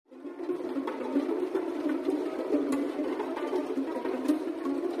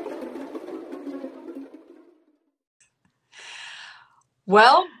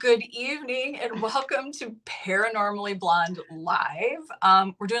Well, good evening and welcome to Paranormally Blonde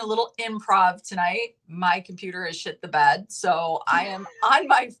Live. We're doing a little improv tonight. My computer has shit the bed, so I am on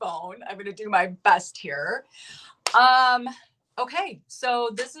my phone. I'm going to do my best here. Okay, so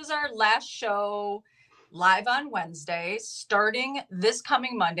this is our last show live on Wednesday, starting this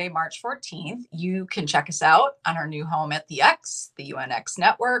coming Monday, March 14th. You can check us out on our new home at the X, the UNX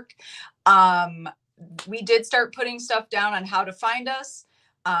network. We did start putting stuff down on how to find us.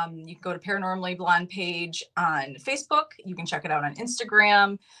 You can go to Paranormally Blonde page on Facebook. You can check it out on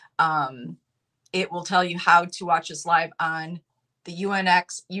Instagram. It will tell you how to watch us live on the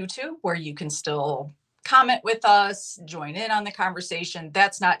UNX YouTube, where you can still comment with us, join in on the conversation.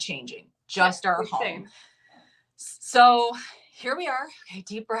 That's not changing, just our home. Same. So here we are. Okay,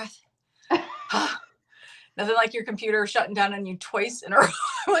 deep breath. Nothing like your computer shutting down on you twice in a row.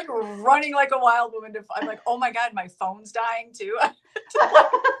 I'm like running like a wild woman. I'm like, oh my God, my phone's dying too.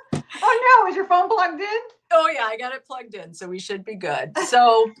 Oh no, is your phone plugged in? Oh yeah, I got it plugged in, so we should be good.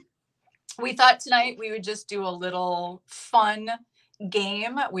 So we thought tonight we would just do a little fun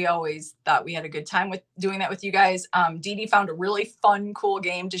game. We always thought we had a good time with doing that with you guys. Dee Dee found a really fun, cool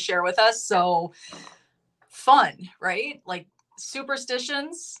game to share with us. So fun, right? Like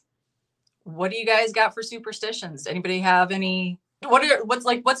superstitions. What do you guys got for superstitions? Anybody have any?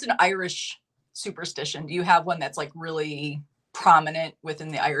 What's an Irish superstition? Do you have one that's like really prominent within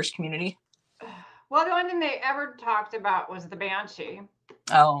the Irish community? Well, the only thing they ever talked about was the banshee.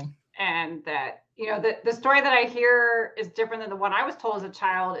 Oh. And that, the story that I hear is different than the one I was told as a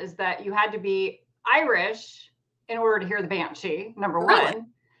child, is that you had to be Irish in order to hear the banshee, number one.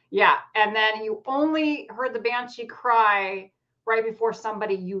 Yeah. And then you only heard the banshee cry right before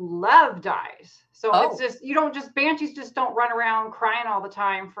somebody you love dies. So It's just, banshees just don't run around crying all the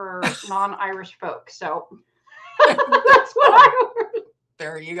time for non-Irish folks. So that's what I heard.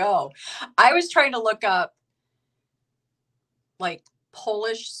 There you go. I was trying to look up like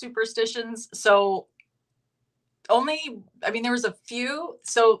Polish superstitions. So there was a few.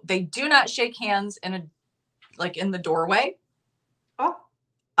 So they do not shake hands in the doorway. Oh.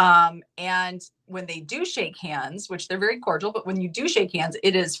 And when they do shake hands, which they're very cordial, but when you do shake hands,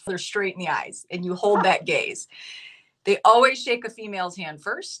 they're straight in the eyes and you hold that gaze. They always shake a female's hand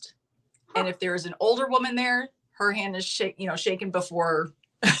first. And if there's an older woman there, her hand is shaken before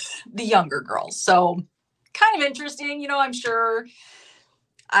the younger girls. So kind of interesting, I'm sure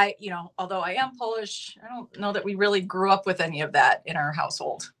although I am Polish, I don't know that we really grew up with any of that in our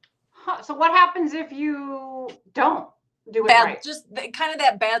household. So what happens if you don't do it right? Just kind of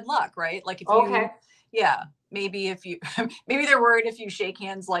that bad luck, right? Like maybe maybe they're worried if you shake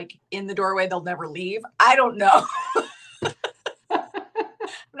hands like in the doorway, they'll never leave. I don't know.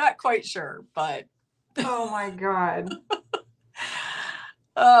 I'm not quite sure, but. Oh my God.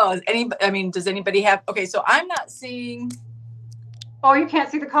 Does anybody have, okay, so I'm not seeing. Oh, you can't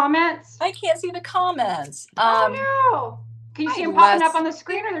see the comments? I can't see the comments. Oh no. Can you see them popping up on the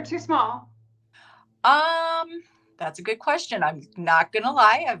screen, or they're too small? That's a good question. I'm not going to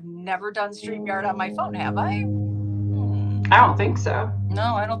lie. I've never done StreamYard on my phone, have I? I don't think so.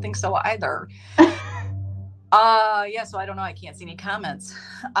 No, I don't think so either. So I don't know. I can't see any comments.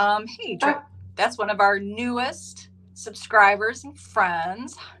 Hey, that's one of our newest subscribers and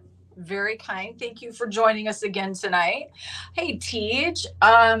friends. Very kind. Thank you for joining us again tonight. Hey, Tej.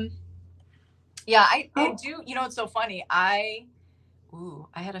 I do. It's so funny. I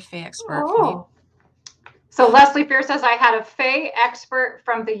had a Fae expert. Oh. So Leslie Fear says, I had a Fae expert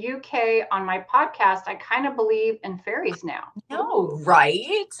from the UK on my podcast. I kind of believe in fairies now. No,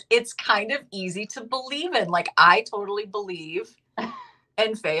 right? It's kind of easy to believe in. Like, I totally believe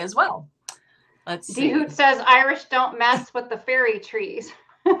in Fae as well. Let's see. D-Hoot says, Irish don't mess with the fairy trees.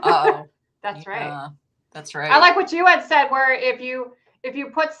 Oh, that's right. That's right. I like what you had said, where if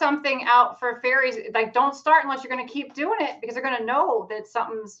you put something out for fairies, like, don't start unless you're going to keep doing it, because they're going to know that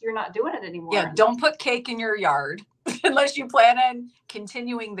you're not doing it anymore. Yeah, don't put cake in your yard unless you plan on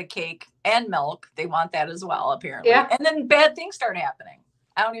continuing the cake and milk. They want that as well, apparently. Yeah. And then bad things start happening.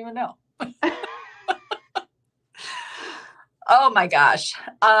 I don't even know. Oh my gosh.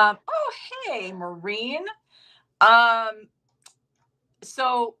 Hey, Maureen.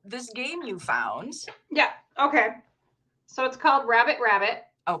 So this game you found. Yeah. Okay. So it's called Rabbit Rabbit.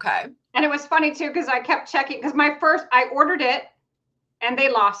 Okay. And it was funny too, because I kept checking, because I ordered it and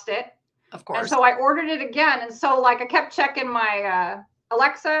they lost it. Of course. And so I ordered it again. And so I kept checking my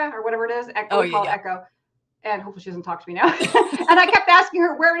Alexa or whatever it is. Echo. Echo. And hopefully she doesn't talk to me now. And I kept asking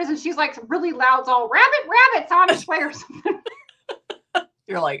her where it is. And she's like really loud. It's all rabbit, rabbit's on its way or something.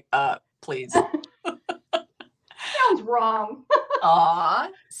 You're like, please. Sounds wrong. Aw.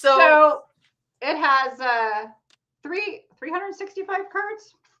 So it has 365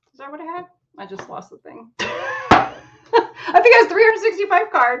 cards. Is that what it had? I just lost the thing. I think it has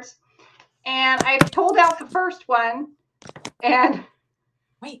 365 cards. And I pulled out the first one. And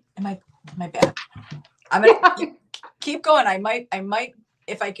wait, am I bad? I'm gonna keep going. I might,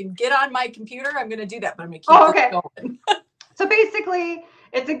 if I can get on my computer, I'm gonna do that, but I'm gonna keep going. So basically,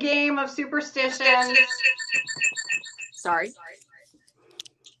 it's a game of superstitions. Sorry.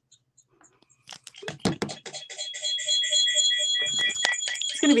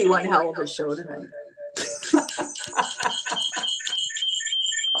 It's gonna be one hell of a show tonight.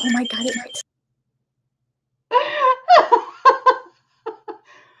 Oh my God, it might.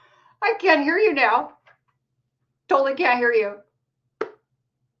 I can't hear you now. Totally can't hear you.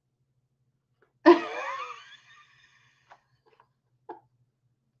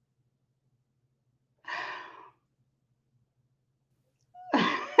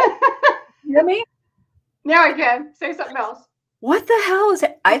 You hear me? Now I can. Say something else. What the hell is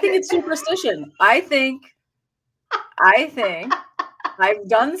it? I think it's superstition. I think I've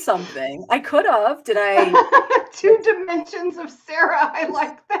done something. I could have. Did I? 2 dimensions of Sarah. I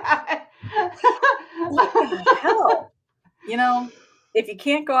like that. What the hell? You know, if you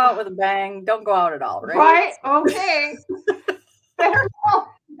can't go out with a bang, don't go out at all, right? Right? Okay. Better know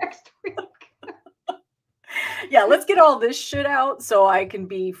next week. Yeah, let's get all this shit out so I can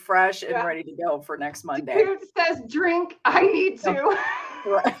be fresh and ready to go for next Monday. Dude says drink. I need to.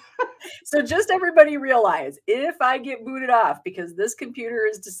 Right. So just everybody realize, if I get booted off because this computer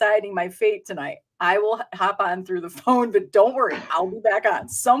is deciding my fate tonight, I will hop on through the phone, but don't worry, I'll be back on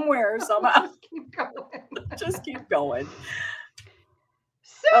somewhere, somehow. Just keep going. Just keep going.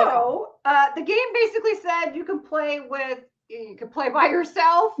 So the game basically said you can play by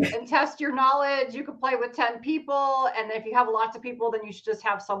yourself and test your knowledge. You can play with 10 people. And then if you have lots of people, then you should just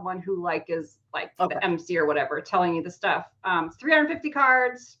have someone who is the MC or whatever, telling you the stuff. It's 350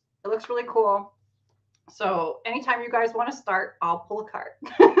 cards. It looks really cool. So anytime you guys want to start, I'll pull a card.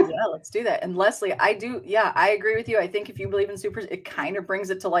 Yeah, let's do that. And Leslie, I agree with you. I think if you believe in super, it kind of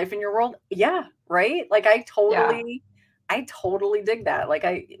brings it to life in your world. Yeah. Right. Like I totally dig that.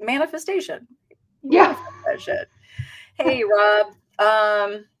 Like manifestation. Yeah. That shit. Hey, Rob.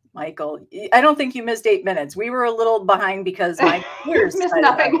 Michael, I don't think you missed 8 minutes. We were a little behind because my ears missed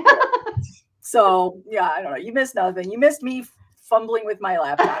nothing. So yeah, I don't know. You missed nothing. You missed me fumbling with my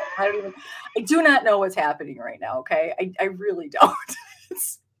laptop. I do not know what's happening right now. Okay. I really don't.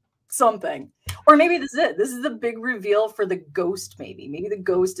 It's something. Or maybe this is it. This is the big reveal for the ghost. Maybe the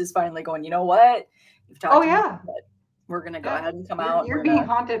ghost is finally going, you know what? You've talked we're going to go ahead and come out. You're being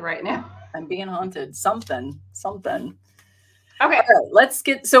haunted right now. I'm being haunted. Something. Okay. All right, let's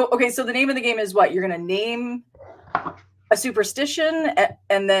get, so the name of the game is what? You're going to name a superstition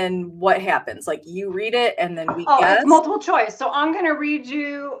and then what happens? Like you read it and then we guess? It's multiple choice. So I'm going to read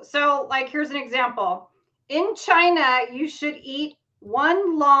you. So here's an example. In China, you should eat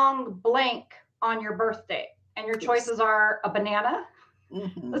one long blank on your birthday. And your choices are a banana,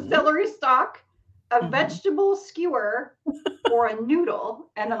 a celery stalk, a vegetable skewer, or a noodle.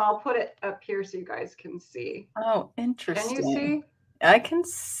 And then I'll put it up here so you guys can see. Oh, interesting. Can you see? I can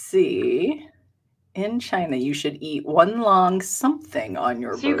see. In China, you should eat one long something on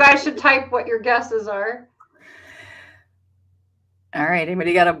your birthday. You guys should type what your guesses are. All right.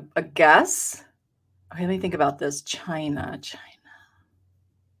 Anybody got a guess? Okay, let me think about this. China.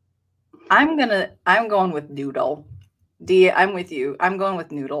 I'm going with noodle. Dia, I'm with you. I'm going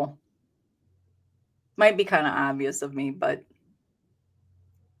with noodle. Might be kind of obvious of me, but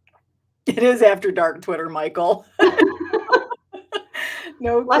it is after dark Twitter, Michael.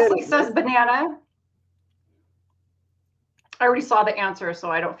 No Leslie kidding. says banana. I already saw the answer, so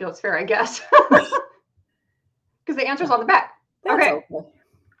I don't feel it's fair, I guess. Because the answer's on the back. Okay.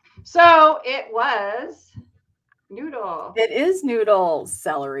 So it was noodle. It is noodle,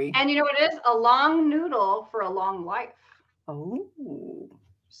 celery. And you know what it is? A long noodle for a long life. Oh.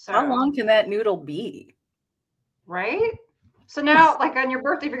 So, how long can that noodle be? Right? So now, on your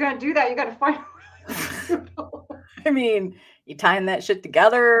birthday, if you're going to do that, you got to find a noodle. I mean, you tying that shit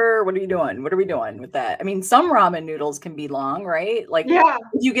together? What are you doing? What are we doing with that? I mean, some ramen noodles can be long, right? If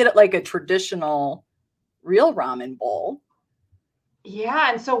you get it like a traditional real ramen bowl.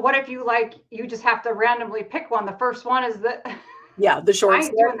 Yeah. And so what if you you just have to randomly pick one? The first one is the short. I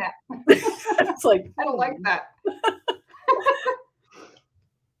ain't doing that. It's like, I don't like that.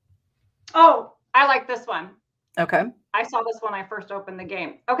 Oh, I like this one. Okay. I saw this when I first opened the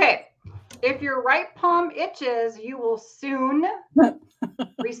game. Okay. If your right palm itches, you will soon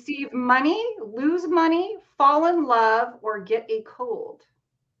Receive money, lose money, fall in love, or get a cold.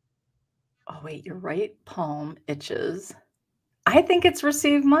 Oh, wait, your right palm itches. I think it's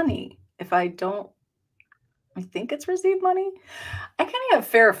receive money. If I don't, I think it's receive money. I kind of have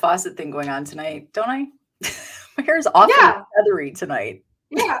a Farrah Fawcett thing going on tonight, don't I? My hair is awfully feathery tonight.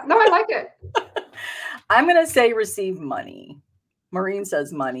 Yeah, no, I like it. I'm going to say receive money. Maureen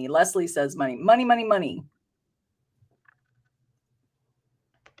says money. Leslie says money. Money, money, money.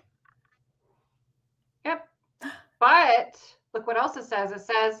 Yep. But look what else it says. It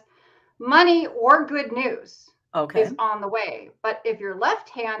says money or good news is on the way. But if your left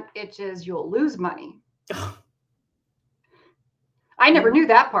hand itches, you'll lose money. I never knew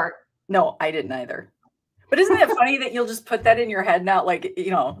that part. No, I didn't either. But isn't it funny that you'll just put that in your head now? Like,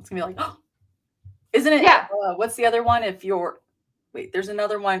 you know, it's going to be like, oh, isn't it? Yeah. What's the other one? If you're, wait, there's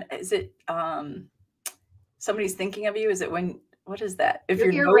another one. Is it somebody's thinking of you? Is it when, what is that? If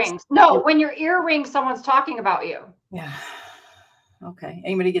your earrings. No, when your ear rings, someone's talking about you. Yeah. Okay.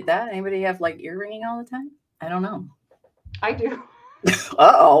 Anybody get that? Anybody have like ear ringing all the time? I don't know. I do.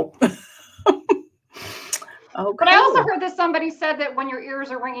 Uh-oh. Okay. But I also heard that somebody said that when your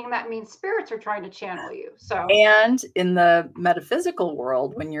ears are ringing, that means spirits are trying to channel you. So, and in the metaphysical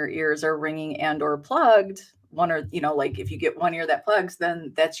world, when your ears are ringing and or plugged, one or, you know, like if you get one ear that plugs,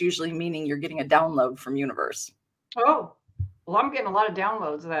 then that's usually meaning you're getting a download from universe. Oh, well, I'm getting a lot of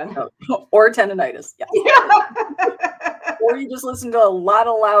downloads then. Or tendinitis. Yes. Yeah. Or you just listen to a lot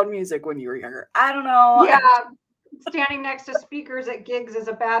of loud music when you were younger. I don't know. Yeah. Standing next to speakers at gigs is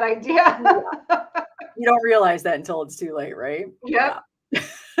a bad idea. You don't realize that until it's too late, right? Yep. Yeah.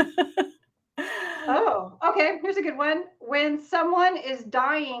 Oh, okay. Here's a good one. When someone is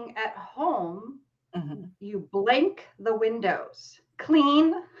dying at home, you blank the windows.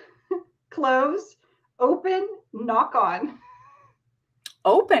 Clean, close, open, knock on.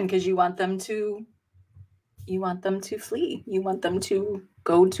 Open, because you want them to flee. You want them to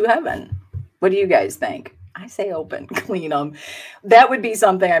go to heaven. What do you guys think? I say open, clean them. That would be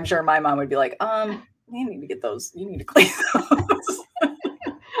something I'm sure my mom would be like, you need to get those. You need to clean those. I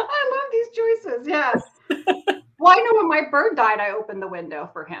love these choices. Yeah. Well, I know when my bird died, I opened the window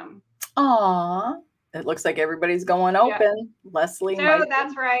for him. Aw. It looks like everybody's going open. Yeah. Leslie. So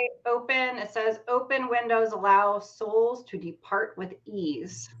that's right. Open. It says open windows allow souls to depart with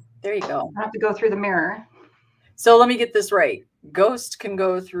ease. There you go. I have to go through the mirror. So let me get this right. Ghosts can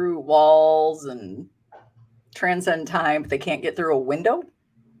go through walls and transcend time, but they can't get through a window?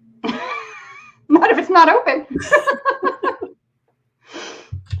 Not if it's not open.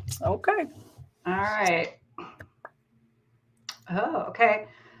 Okay. All right. Oh, okay.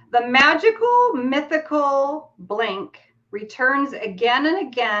 The magical, mythical blink returns again and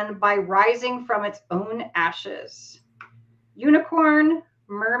again by rising from its own ashes. Unicorn,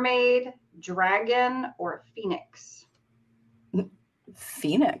 mermaid, dragon, or phoenix?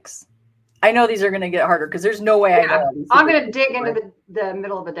 Phoenix. I know these are going to get harder because there's no way I know. I'm going to dig into the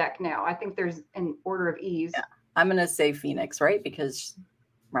middle of the deck now. I think there's an order of ease. Yeah. I'm going to say Phoenix, right? Because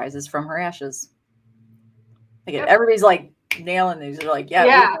rises from her ashes. Again, everybody's like nailing these. They're like, yeah, we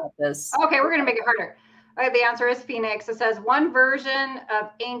got this. Okay, we're going to make it harder. Okay, the answer is Phoenix. It says one version of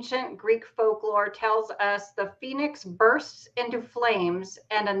ancient Greek folklore tells us the phoenix bursts into flames,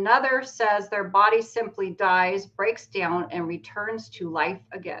 and another says their body simply dies, breaks down, and returns to life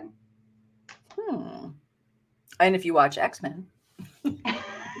again. And if you watch X-Men. All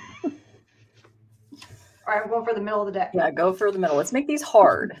right, I'm going for the middle of the deck. Yeah, go for the middle. Let's make these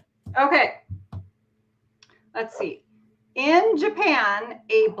hard. Okay. Let's see. In Japan,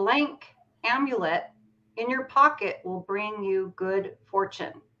 a blank amulet in your pocket will bring you good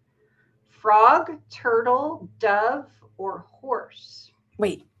fortune. Frog, turtle, dove, or horse?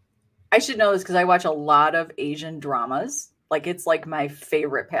 Wait, I should know this because I watch a lot of Asian dramas. Like it's like my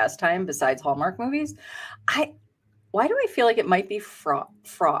favorite pastime besides Hallmark movies. Why do I feel like it might be frog?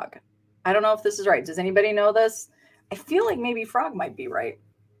 I don't know if this is right. Does anybody know this? I feel like maybe frog might be right.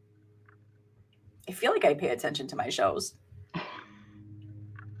 I feel like I pay attention to my shows.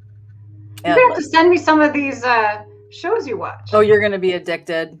 You're going to have to send me some of these shows you watch. Oh, you're going to be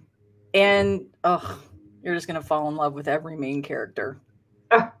addicted. And you're just going to fall in love with every main character.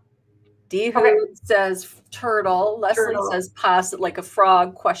 Dehu says turtle. Leslie says like a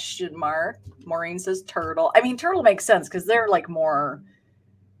frog, question mark. Maureen says turtle. I mean, turtle makes sense because they're like more,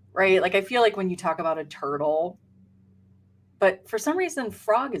 right? Like I feel like when you talk about a turtle, but for some reason,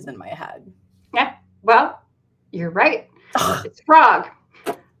 frog is in my head. Yeah, well, you're right. It's frog.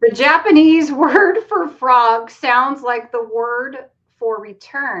 The Japanese word for frog sounds like the word for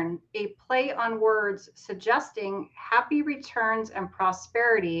return, a play on words suggesting happy returns and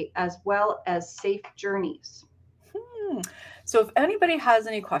prosperity as well as safe journeys. So if anybody has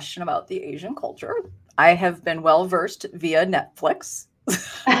any question about the Asian culture, I have been well versed via Netflix.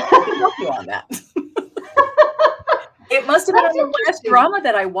 I can help you on that. It must have been on the last drama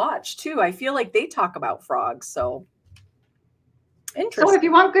that I watched too. I feel like they talk about frogs. So interesting. So if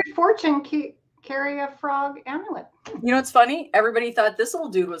you want good fortune, carry a frog amulet. You know, it's funny. Everybody thought this little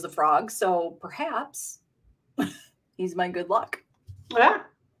dude was a frog. So perhaps he's my good luck. Yeah.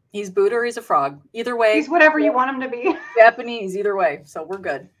 He's Buddha or he's a frog. Either way. He's whatever you want him to be. Japanese, either way. So we're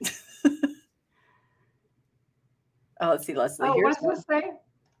good. Oh, let's see, Leslie. Oh, what does this say?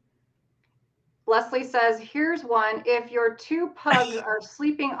 Leslie says, here's one. If your two pugs are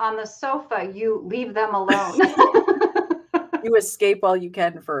sleeping on the sofa, you leave them alone. You escape while you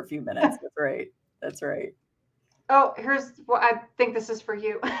can for a few minutes. That's right. That's right. Oh, here's what I think this is for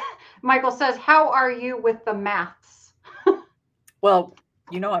you. Michael says, how are you with the maths? Well,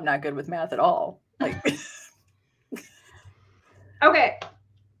 you know I'm not good with math at all. Like, okay.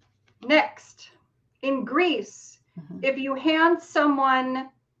 Next. In Greece, if you hand someone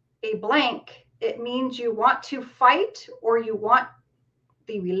a blank, it means you want to fight or you want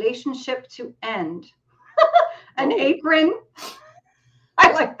the relationship to end. An apron.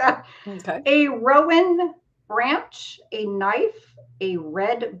 I like that. Okay. A rowan branch, a knife, a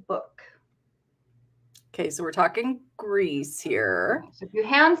red book. Okay, so we're talking Greece here. So if you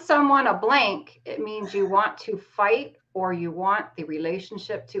hand someone a blank, it means you want to fight or you want the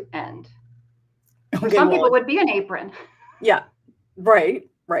relationship to end. For some people it would be an apron. Yeah, right.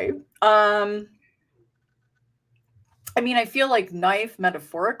 I mean, I feel like knife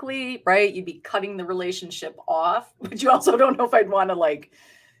metaphorically, right? You'd be cutting the relationship off, but you also don't know if I'd want to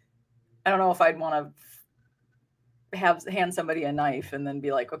I don't know if I'd want to hand somebody a knife and then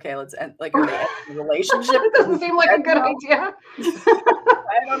be like, okay, let's end, end the relationship. It doesn't seem like a good idea.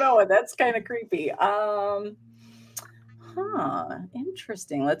 I don't know. That's kind of creepy.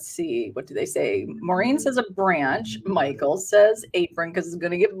 Interesting. Let's see. What do they say? Maureen says a branch. Michael says apron because it's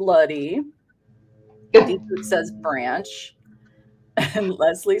going to get bloody. Deepak says branch. And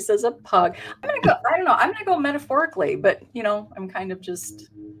Leslie says a pug. I'm going to go, I don't know. I'm going to go metaphorically, but I'm kind of just,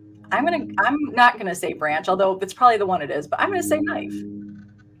 I'm not going to say branch, although it's probably the one it is, but I'm going to say knife.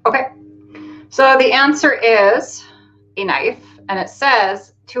 Okay. So the answer is a knife. And it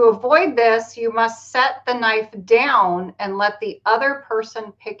says, to avoid this, you must set the knife down and let the other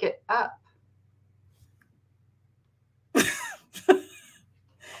person pick it up.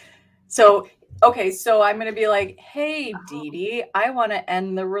 So I'm going to be like, hey, Dee Dee, I want to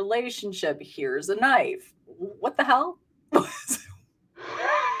end the relationship. Here's a knife. What the hell?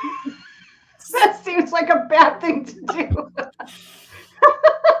 That seems like a bad thing to do.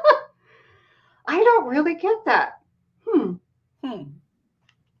 I don't really get that.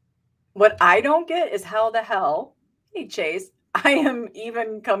 What I don't get is how the hell, hey, Chase, I am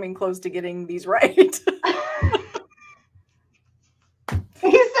even coming close to getting these right.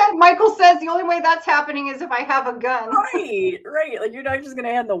 Michael says the only way that's happening is if I have a gun. Right. Like you're not just going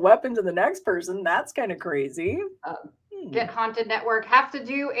to hand the weapon to the next person. That's kind of crazy. Get Haunted Network. Have to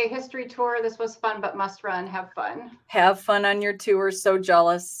do a history tour. This was fun, but must run. Have fun. Have fun on your tour. So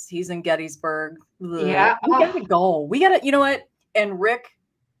jealous. He's in Gettysburg. Ugh. Yeah. We got to go. We got to, you know what? And Rick,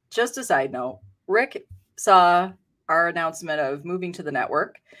 just a side note, Rick saw our announcement of moving to the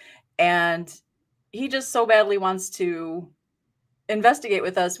network and he just so badly wants to investigate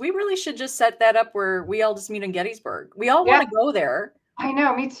with us. We really should just set that up where we all just meet in Gettysburg. We all want to go there. I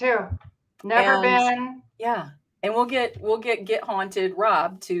know, me too. Never been. Yeah. And we'll get Haunted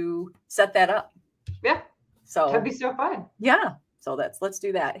Rob to set that up. Yeah. So that'd be so fun. Yeah. So let's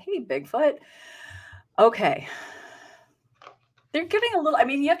do that. Hey, Bigfoot. Okay. They're getting a little, I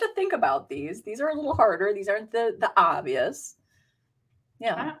mean, you have to think about these. These are a little harder. These aren't the obvious.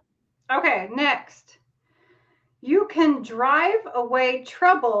 Yeah. Okay, next. You can drive away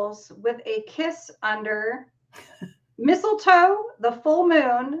troubles with a kiss under mistletoe, the full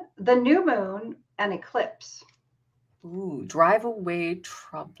moon, the new moon, and eclipse. Ooh, drive away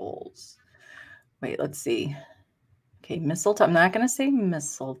troubles. Wait, let's see. Okay, mistletoe. I'm not going to say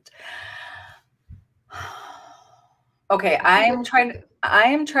mistletoe. Okay, I am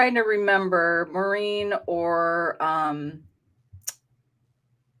trying to remember Maureen or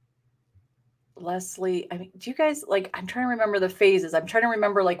Leslie. I mean, do you guys I'm trying to remember the phases. I'm trying to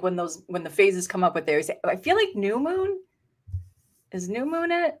remember when the phases come up with there. I feel like new moon. Is new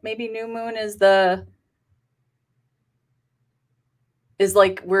moon it? Maybe new moon is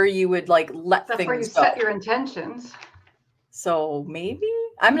where you would let That's things where you go. set your intentions. So maybe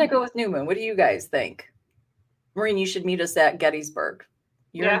I'm going to go with new moon. What do you guys think? Maureen, you should meet us at Gettysburg.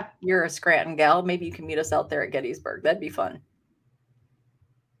 You're a Scranton gal. Maybe you can meet us out there at Gettysburg. That'd be fun.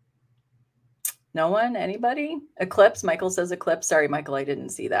 No one? Anybody? Eclipse? Michael says eclipse. Sorry, Michael, I didn't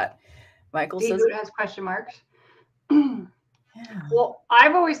see that. Michael says it has question marks. Yeah. Well,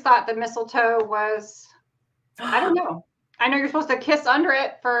 I've always thought that mistletoe was, I don't know. I know you're supposed to kiss under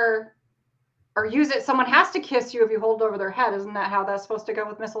it or use it. Someone has to kiss you if you hold it over their head. Isn't that how that's supposed to go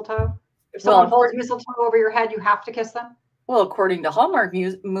with mistletoe? If someone holds mistletoe over your head, you have to kiss them? Well, according to Hallmark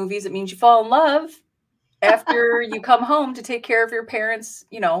movies, it means you fall in love after you come home to take care of your parents',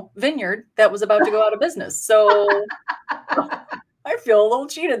 vineyard that was about to go out of business. So I feel a little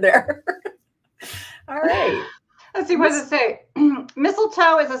cheated there. All right. Let's see, what does it say?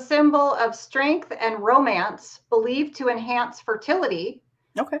 Mistletoe is a symbol of strength and romance, believed to enhance fertility.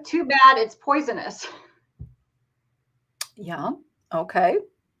 Okay. Too bad it's poisonous. Yeah. Okay.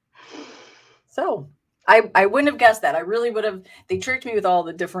 So I wouldn't have guessed that. I really would have. They tricked me with all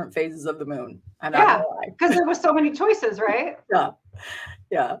the different phases of the moon. Yeah, because there was so many choices, right? Yeah.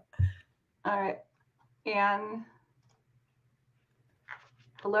 Yeah. All right. And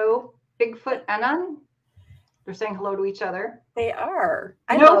hello, Bigfoot Anon. They're saying hello to each other. They are.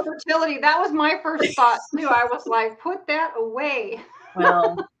 No fertility. That was my first thought too. I was like, put that away.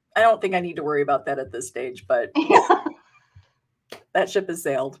 Well, I don't think I need to worry about that at this stage, but that ship has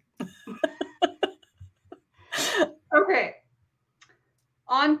sailed. Okay.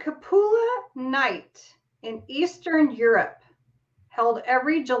 On Capula Night in Eastern Europe, held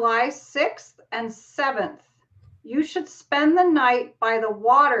every July 6th and 7th, you should spend the night by the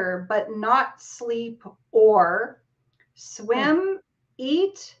water, but not sleep or swim,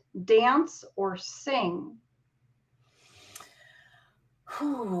 eat, dance, or sing.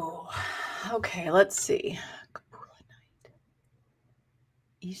 Ooh. Okay, let's see.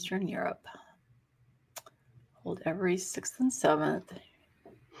 Eastern Europe. Hold every 6th and 7th.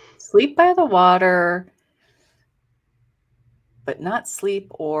 Sleep by the water, but not sleep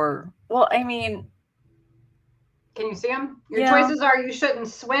or, well, I mean. Can you see them? Your choices are you shouldn't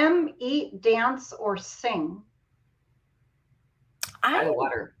swim, eat, dance, or sing. By the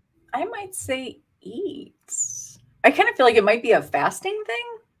water. I might say eat. I kind of feel like it might be a fasting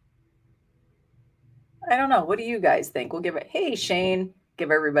thing. I don't know. What do you guys think? We'll give it. Hey, Shane, give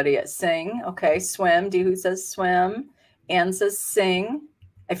everybody a sing. Okay, swim. Who says swim? Anne says sing.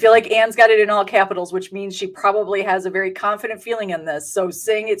 I feel like Anne's got it in all capitals, which means she probably has a very confident feeling in this. So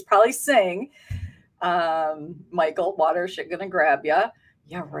sing, it's probably sing. Michael, water shit gonna grab ya.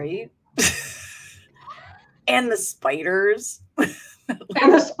 Yeah, right. And the spiders.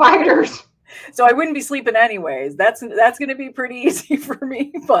 And the spiders. So I wouldn't be sleeping anyways. That's going to be pretty easy for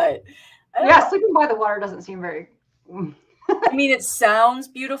me. But yeah, sleeping by the water doesn't seem very. I mean, it sounds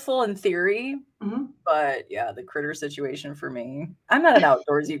beautiful in theory, but yeah, the critter situation for me. I'm not an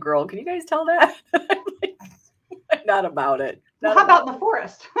outdoorsy girl. Can you guys tell that? I'm not about it. How about in the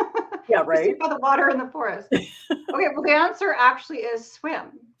forest? Yeah, right. Sleep by the water in the forest. Okay, well, the answer actually is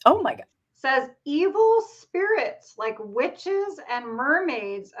swim. Oh my God. Says evil spirits like witches and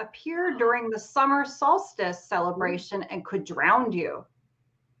mermaids appear during the summer solstice celebration and could drown you.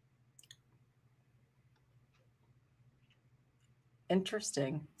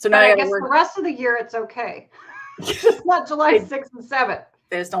 Interesting. So now I guess the rest of the year it's okay. Just not July 6th and 7th.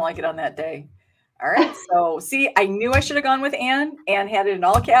 They just don't like it on that day. All right. So see, I knew I should have gone with Anne. Anne had it in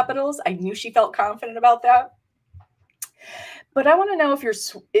all capitals. I knew she felt confident about that. But I want to know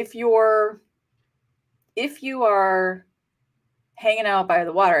if you are hanging out by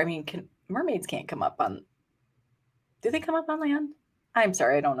the water. I mean, mermaids can't come up on. Do they come up on land? I'm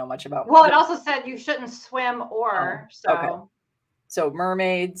sorry, I don't know much about. Well, it also said you shouldn't swim or Okay. So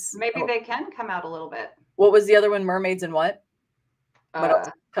mermaids. Maybe they can come out a little bit. What was the other one? Mermaids and what? What else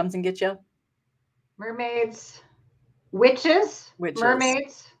comes and gets you? Mermaids, witches,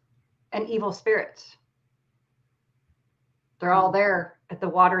 mermaids, and evil spirits. They're all there at the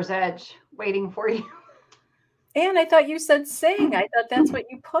water's edge waiting for you. And I thought you said sing. I thought that's what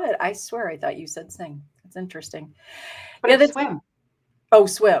you put. I swear I thought you said sing. That's interesting. But it's swim. Oh,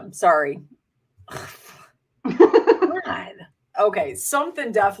 swim. Sorry. God. Okay.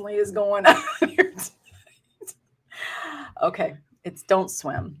 Something definitely is going on here tonight. Okay. It's don't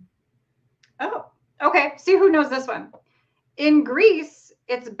swim. Oh, okay. See who knows this one. In Greece,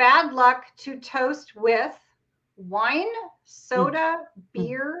 it's bad luck to toast with wine, soda,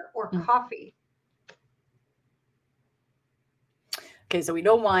 beer, or coffee. Okay, so we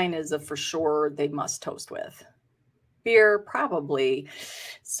know wine is a for sure they must toast with. Beer, probably.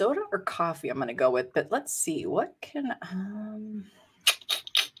 Soda or coffee, I'm going to go with. But let's see. What can.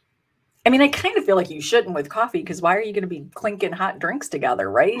 I mean, I kind of feel like you shouldn't with coffee because why are you going to be clinking hot drinks together,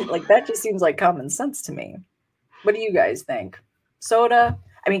 right? Like that just seems like common sense to me. What do you guys think? Soda?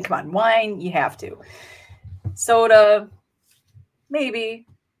 I mean, come on, wine, you have to. Soda, maybe,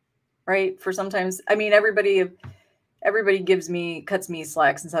 right? For sometimes, I mean, everybody cuts me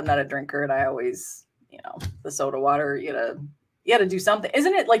slack since I'm not a drinker and I always, the soda water, you gotta do something.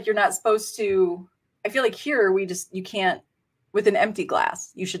 Isn't it like you're not supposed to? I feel like here you can't with an empty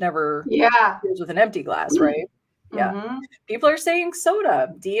glass. You should never use with an empty glass, right? Yeah. Mm-hmm. People are saying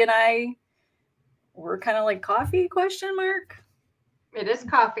soda. D and I we're kind of like coffee question mark. It is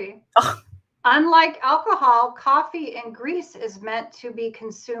coffee. Unlike alcohol, coffee in Greece is meant to be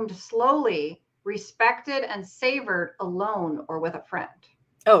consumed slowly, respected, and savored alone or with a friend.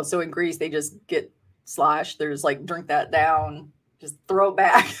 Oh, so in Greece they just get sloshed. There's like drink that down, just throw it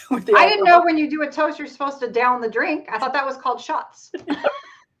back with the I didn't know when you do a toast you're supposed to down the drink. I thought that was called shots.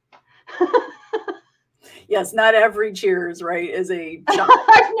 Yes, not every cheers, right, is a shot.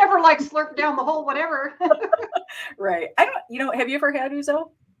 I've never like slurped down the whole whatever. Right. I don't, have you ever had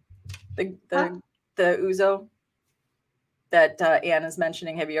ouzo? The ouzo that Anne is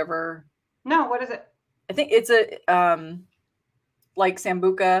mentioning. Have you ever? No, what is it? I think it's a like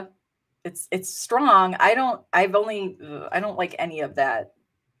sambuca. It's strong. I don't like any of that.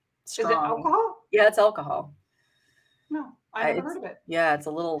 Strong. Is it alcohol? Yeah, it's alcohol. No, I never heard of it. Yeah, it's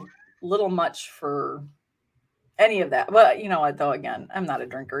a little much for any of that. Well, you know what though, again, I'm not a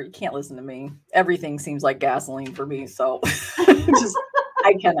drinker. You can't listen to me. Everything seems like gasoline for me. So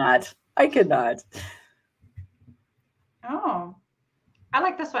I cannot. Oh, I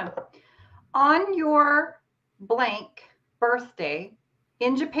like this one. On your blank birthday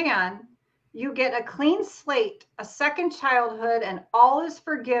in Japan, you get a clean slate, a second childhood, and all is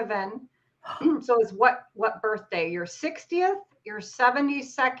forgiven. So it's what birthday? Your 60th, your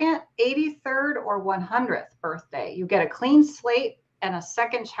 72nd, 83rd, or 100th birthday. You get a clean slate and a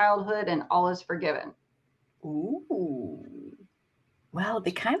second childhood, and all is forgiven. Ooh. Well,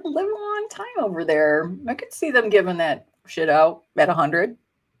 they kind of live a long time over there. I could see them giving that shit out at 100.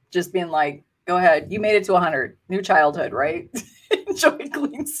 Just being like, go ahead. You made it to 100. New childhood, right? Enjoy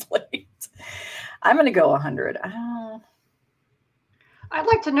clean slate. I'm going to go 100. I'd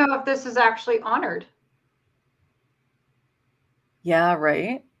like to know if this is actually honored. Yeah,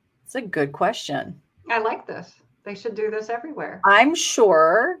 right. It's a good question. I like this. They should do this everywhere. I'm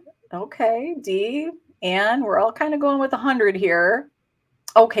sure. Okay, D, and we're all kind of going with 100 here.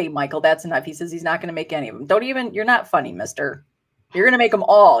 Okay, Michael, that's enough. He says he's not going to make any of them. You're not funny, mister. You're going to make them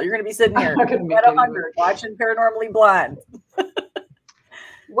all. You're going to be sitting here at 100 watching Paranormally Blonde.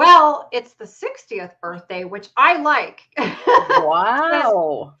 Well, it's the 60th birthday, which I like.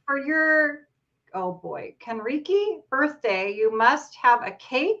 Wow. For your, oh boy, Kenriki birthday, you must have a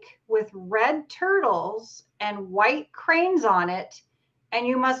cake with red turtles and white cranes on it. And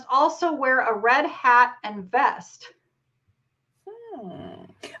you must also wear a red hat and vest.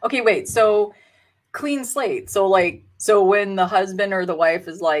 Okay, wait. So clean slate. So when the husband or the wife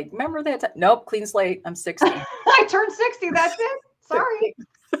is like, remember that? Nope, clean slate. I'm 60. I turned 60. That's it. Sorry.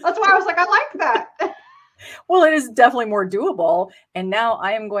 That's why I was like, I like that. Well, it is definitely more doable. And now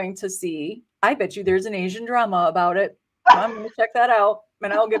I am going to see, I bet you there's an Asian drama about it. I'm going to check that out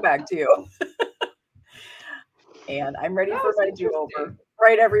and I'll get back to you. And I'm ready for my do-over.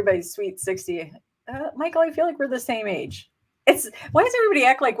 Right, everybody's sweet 60. Michael, I feel like we're the same age. Why does everybody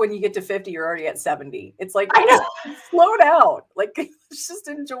act like when you get to 50, you're already at 70? It's like, slow down. Like, let's just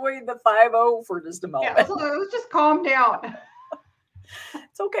enjoy the 50 for just a moment. Yeah, let's just calm down.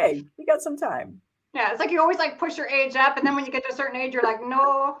 It's okay. You got some time. Yeah, it's like you always like push your age up, and then when you get to a certain age, you're like,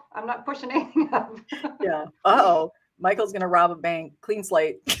 no, I'm not pushing anything up. Yeah. Uh-oh. Michael's gonna rob a bank. Clean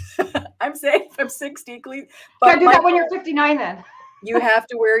slate. I'm safe. I'm 60. Clean. But do that when you're 59 then. You have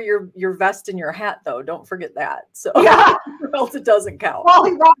to wear your vest and your hat though. Don't forget that. So yeah, or else it doesn't count. While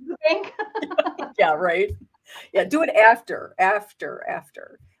he robs the bank. Yeah, right. Yeah, do it after.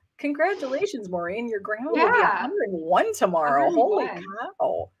 Congratulations, Maureen. Your grandma will be 101 tomorrow. 101. Holy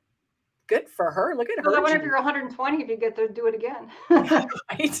cow. Good for her. Look at her. I wonder if you're 120 if you get to do it again.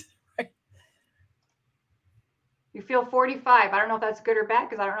 Right. You feel 45. I don't know if that's good or bad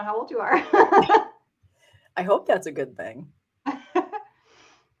because I don't know how old you are. I hope that's a good thing.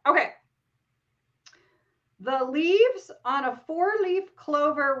 Okay. The leaves on a 4-leaf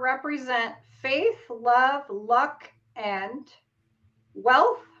clover represent faith, love, luck, and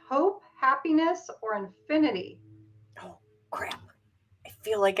wealth, hope, happiness, or infinity. Oh, crap. I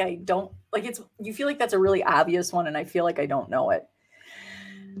feel like I don't like it's you feel like that's a really obvious one and I feel like I don't know it.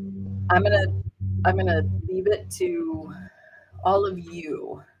 I'm gonna leave it to all of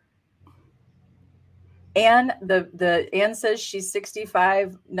you. Anne, Anne says she's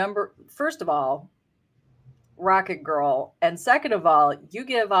 65. First of all, rocket girl, and second of all, you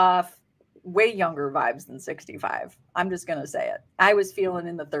give off way younger vibes than 65. I'm just gonna say it. I was feeling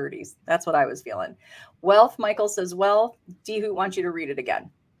in the 30s. That's what I was feeling. Wealth, Michael says, well, D Hoot wants you to read it again.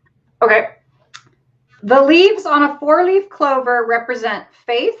 Okay. The leaves on a 4-leaf clover represent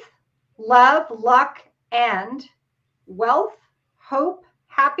faith, love, luck, and wealth, hope,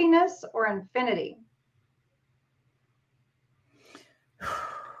 happiness, or infinity.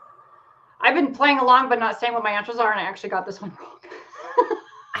 I've been playing along, but not saying what my answers are, and I actually got this one wrong.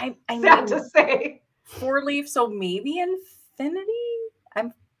 I sad to say. 4-leaf, so maybe infinity?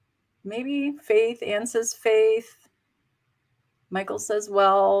 Maybe faith. Anne says faith. Michael says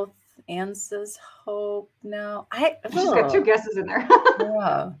wealth. Anne says hope. No, I just got 2 guesses in there.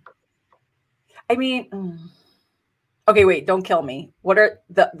 Yeah. I mean, okay, wait, don't kill me. What are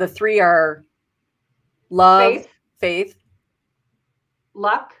the 3 are love, faith,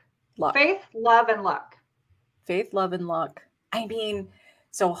 luck. Faith, love, and luck. Faith, love, and luck. I mean,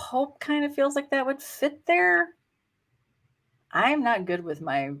 so hope kind of feels like that would fit there. I'm not good with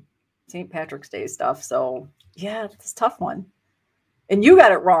my St. Patrick's Day stuff, so yeah, it's a tough one. And you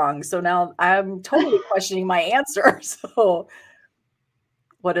got it wrong, so now I'm totally questioning my answer. So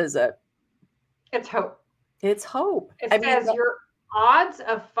what is it? It's hope. It's hope. It says your odds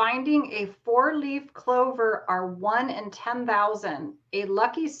of finding a 4-leaf clover are 1 in 10,000. A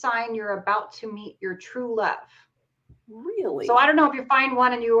lucky sign you're about to meet your true love. Really? So I don't know if you find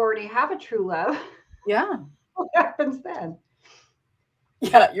one and you already have a true love. Yeah. What happens then?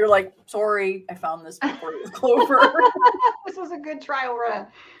 Yeah, you're like, sorry, I found this 4-leaf clover. This was a good trial run.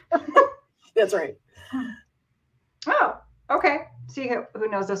 That's right. Oh, okay. See who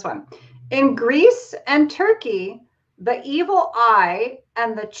knows this one. In Greece and Turkey, the evil eye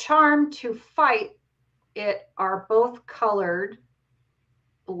and the charm to fight it are both colored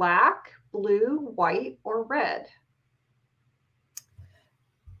black, blue, white, or red.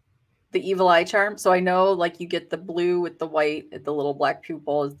 The evil eye charm. So I know like you get the blue with the white at the little black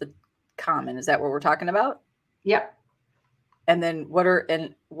pupil is the common. Is that what we're talking about? Yep. And then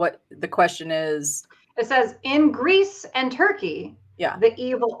what the question is? It says in Greece and Turkey, yeah, the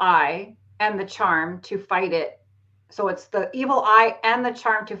evil eye and the charm to fight it. So it's the evil eye and the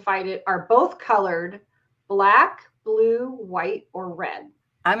charm to fight it are both colored black, blue, white, or red.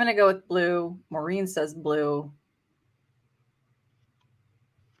 I'm going to go with blue. Maureen says blue.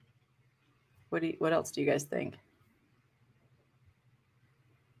 What else do you guys think?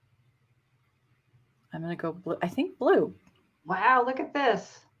 I'm going to go blue. I think blue. Wow, look at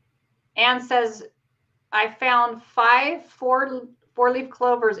this. Anne says, I found 5 4-leaf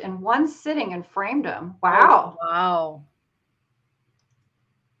clovers in one sitting and framed them. Wow. Oh,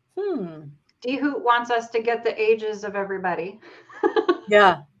 wow. D Hoot wants us to get the ages of everybody.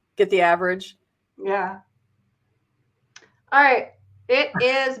 Yeah, get the average. Yeah. All right. It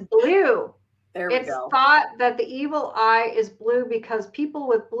is blue. There we go. It's thought that the evil eye is blue because people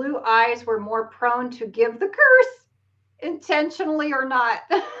with blue eyes were more prone to give the curse, intentionally or not.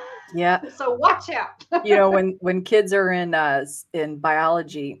 Yeah. So watch out. You know, when kids are in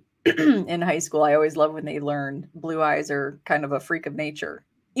biology in high school, I always love when they learn blue eyes are kind of a freak of nature,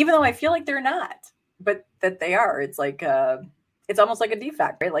 even though I feel like they're not, but that they are. It's like it's almost like a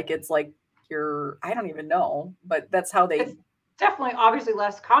defect, right? Like it's like I don't even know, but that's how they. It's definitely obviously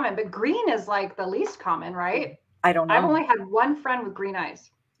less common, but green is like the least common, right? I don't know. I've only had one friend with green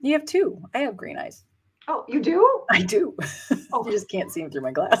eyes. You have 2. I have green eyes. Oh, you do? I do. Oh. You just can't see them through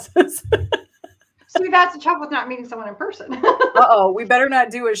my glasses. See, that's the trouble with not meeting someone in person. Uh-oh, we better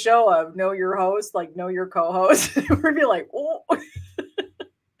not do a show of know your host, like know your co-host. We'd be like, oh.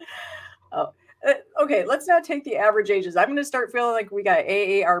 Oh. Okay, let's not take the average ages. I'm going to start feeling like we got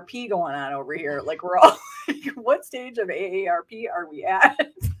AARP going on over here. Like we're all like, what stage of AARP are we at?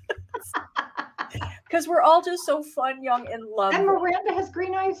 Because we're all just so fun, young, and lovely. And Miranda has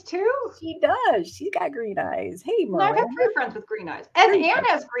green eyes too. She does. She's got green eyes. Hey, Miranda. I've had 3 friends with green eyes. And Anne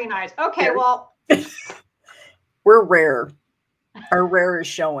has green eyes. Okay, well. We're rare. Our rare is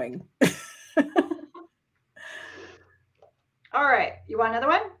showing. All right. You want another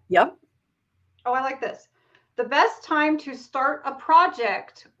one? Yep. Oh, I like this. The best time to start a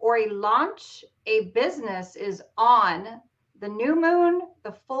project or launch a business is on the new moon,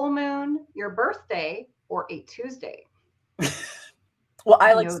 the full moon, your birthday, or a Tuesday. Well,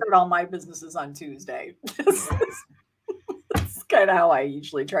 I like to start all my businesses on Tuesday. It's kind of how I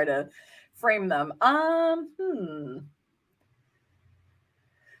usually try to frame them.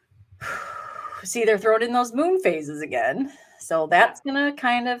 See, they're throwing in those moon phases again. So that's gonna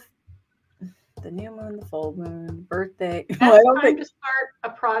kind of the new moon, the full moon, birthday. Best time to start a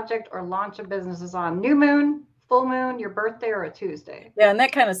project or launch a business is on new moon, full moon, your birthday, or a Tuesday. Yeah, and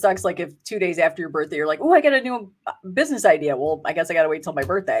that kind of sucks. Like if 2 days after your birthday, you're like, "Oh, I got a new business idea." Well, I guess I got to wait till my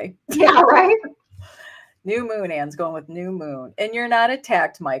birthday. Yeah, right. New moon, Anne's going with new moon, and you're not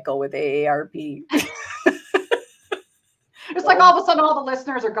attacked, Michael, with AARP. It's like all of a sudden all the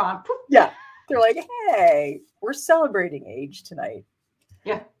listeners are gone. Poof. Yeah, they're like, "Hey, we're celebrating age tonight."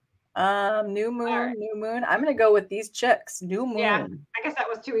 Yeah. New moon, right. New moon. I'm gonna go with these chicks. New moon. Yeah, I guess that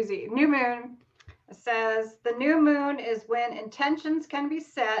was too easy. New moon. It says the new moon is when intentions can be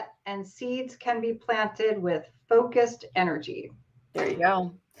set and seeds can be planted with focused energy. There you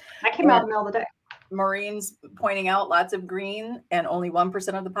go. I came out in the middle of the day. Maureen's pointing out lots of green and only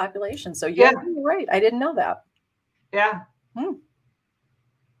 1% of the population. So yeah, you're right. I didn't know that. Yeah.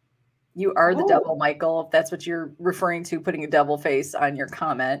 You are the devil, Michael, if that's what you're referring to, putting a devil face on your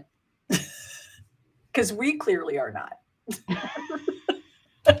comment. Because we clearly are not.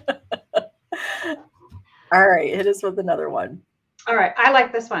 All right, hit us with another one. All right, I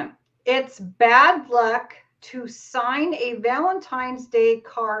like this one. It's bad luck to sign a Valentine's Day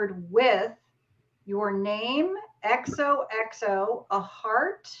card with your name, XOXO, a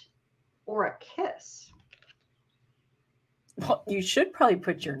heart, or a kiss. Well, you should probably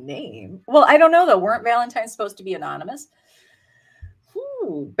put your name. Well, I don't know, though. Weren't Valentines supposed to be anonymous?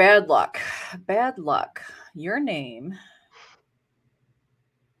 Ooh, bad luck. Bad luck. Your name,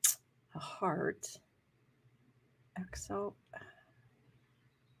 a heart, XO.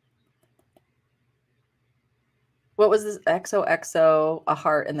 What was this? XOXO, a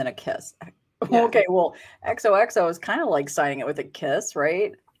heart, and then a kiss. Yeah. Okay, well, XOXO is kind of like signing it with a kiss,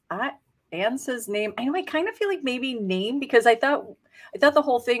 right? Anne says name. I know. I kind of feel like maybe name because I thought the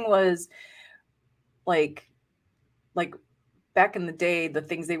whole thing was like back in the day, the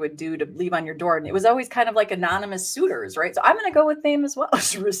things they would do to leave on your door, and it was always kind of like anonymous suitors, right? So I'm going to go with name as well.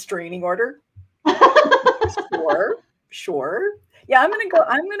 Restraining order. Sure. Yeah, I'm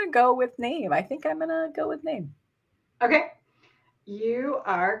gonna go with name. I think I'm gonna go with name. Okay. You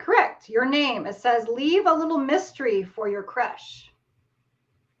are correct. Your name. It says leave a little mystery for your crush.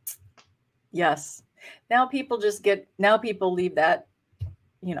 Yes. Now people leave that,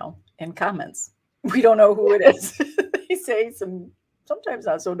 in comments. We don't know who it is. They say sometimes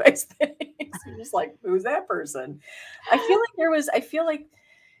not so nice things. You're just like, who's that person? I feel like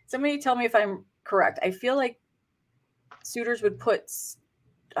somebody tell me if I'm correct. I feel like suitors would put,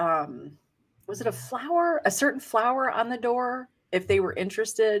 was it a certain flower on the door if they were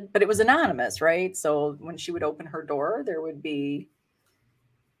interested, but it was anonymous, right? So when she would open her door, there would be,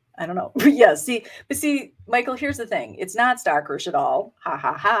 I don't know. Yeah, see, Michael, here's the thing. It's not stalkerish at all. Ha,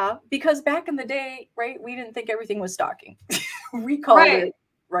 ha, ha. Because back in the day, right, we didn't think everything was stalking. We called it,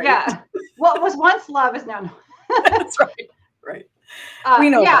 right? Yeah. What was once love is now. That's right. Right. We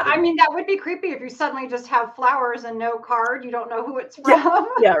know. Yeah, I mean, that would be creepy if you suddenly just have flowers and no card. You don't know who it's from.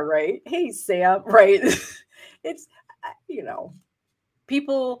 Yeah, right. Hey, Sam. Right. It's,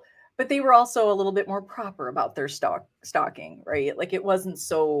 people, but they were also a little bit more proper about their stalking, right? Like it wasn't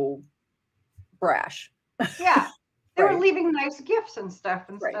so brash. Yeah. They were leaving nice gifts and stuff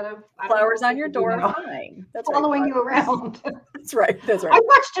instead of flowers on your door. Fine. That's following you around. That's right. I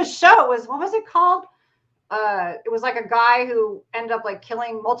watched a show. What was it called? It was like a guy who ended up like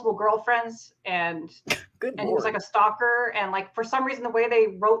killing multiple girlfriends and he was like a stalker. And like, for some reason, the way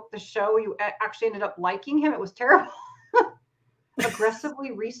they wrote the show, you actually ended up liking him. It was terrible.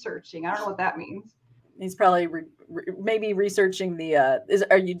 Aggressively researching. I don't know what that means. He's probably maybe researching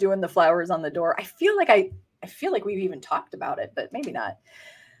are you doing the flowers on the door? I feel like we've even talked about it, but maybe not.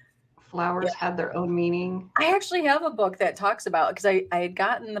 Flowers had their own meaning. I actually have a book that talks about, because I had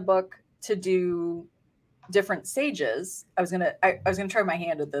gotten the book to do different sages. I was gonna try my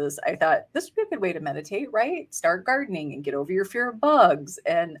hand at this. I thought this would be a good way to meditate, right? Start gardening and get over your fear of bugs.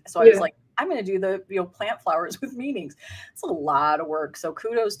 And so I was like, I'm gonna do the plant flowers with meanings. It's a lot of work. So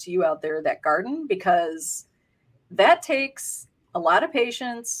kudos to you out there that garden, because that takes a lot of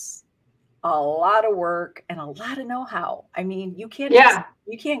patience, a lot of work, and a lot of know-how. I mean, you can't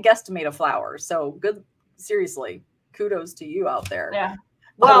guesstimate a flower. So good, seriously, kudos to you out there. Yeah.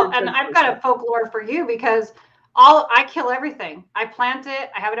 Well, and I've got a folklore for you, because I kill everything. I plant it.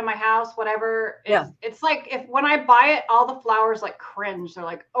 I have it in my house, whatever. It's like when I buy it, all the flowers like cringe. They're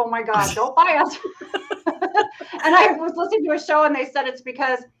like, oh my God, don't buy us. And I was listening to a show and they said it's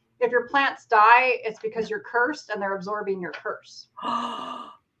because if your plants die, it's because you're cursed and they're absorbing your curse.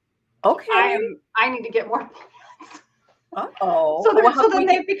 Okay. I need to get more plants. Uh-oh. So then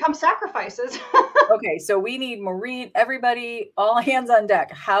they become sacrifices. Okay, so we need Maureen, everybody, all hands on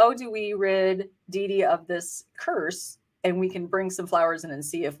deck. How do we rid Dee Dee of this curse? And we can bring some flowers in and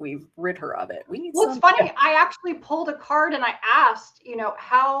see if we've rid her of it. We need Well, it's funny. I actually pulled a card and I asked,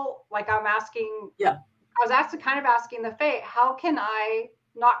 how, like I'm asking, yeah. I was kind of asking the Fae, how can I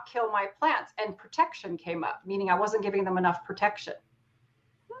not kill my plants? And protection came up, meaning I wasn't giving them enough protection.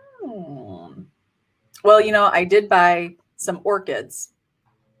 Well, I did buy some orchids.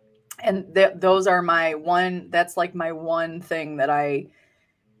 And those are that's like my one thing that I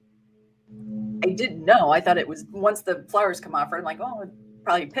didn't know. I thought it was once the flowers come off, I'm like, oh, I'd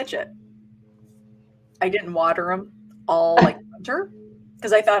probably pitch it. I didn't water them all like winter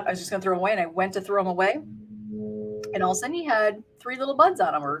because I thought I was just going to throw them away. And I went to throw them away. And all of a sudden he had 3 little buds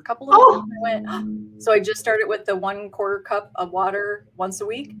on them or a couple of them. I went, so I just started with the 1/4 cup of water once a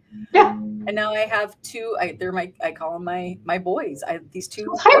week. Yeah. And now I have 2. I call them my boys. I have these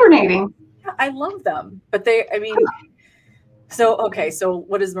 2 hibernating. I love them, but so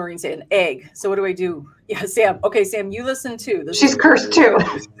what is Maureen saying? An egg. So what do I do? Yeah, Sam. Okay, Sam, you listen too. She's cursed too.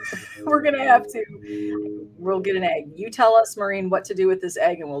 We'll get an egg. You tell us, Maureen, what to do with this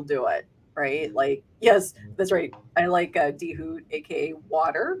egg and we'll do it. Right? Like, yes, that's right. I like D-Hoot, aka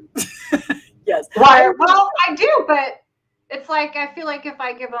water. Yes. Water. Well, I do, but it's like, I feel like if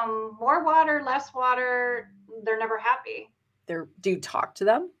I give them more water, less water, they're never happy. Do you talk to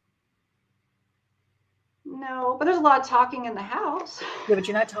them? No, but there's a lot of talking in the house. Yeah, but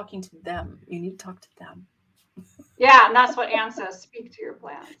you're not talking to them. You need to talk to them. Yeah, and that's what Anne says. Speak to your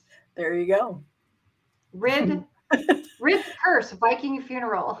plants. There you go. Rid the curse, Viking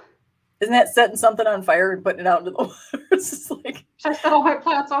funeral. Isn't that setting something on fire and putting it out into the water? It's just like, should I set all my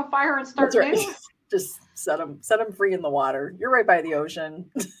plants on fire and start new? Right. Just set them free in the water. You're right by the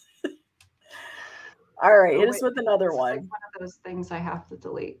ocean. All right, hit us with another one. Like one of those things I have to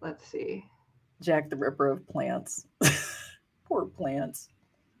delete. Let's see. Jack the Ripper of plants. Poor plants.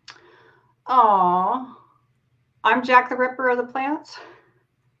 Oh, I'm Jack the Ripper of the plants?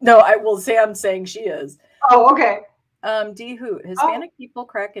 No, Sam's saying she is. Oh, okay. D-Hoot. Hispanic people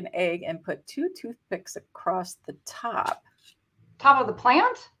crack an egg and put 2 toothpicks across the top. Top of the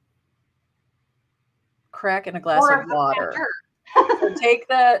plant? Crack in a glass of water. So take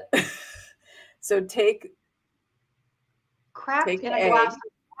that. Crack in a glass of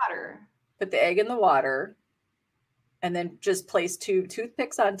water. Put the egg in the water and then just place 2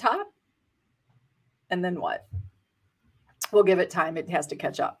 toothpicks on top. And then what? We'll give it time. It has to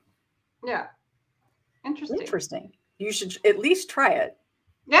catch up. Yeah. Interesting. You should at least try it.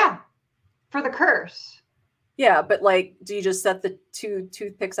 Yeah. For the curse. Yeah. But like, do you just set the 2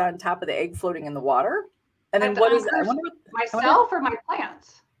 toothpicks on top of the egg floating in the water? And then what is that? Myself or my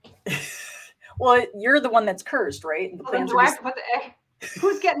plants? Well, you're the one that's cursed, right? Well, then do I have to put the egg?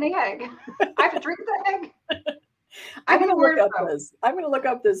 Who's getting the egg? I have to drink the egg? I'm going to look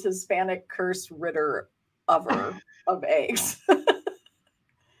up this Hispanic curse ritter of eggs. All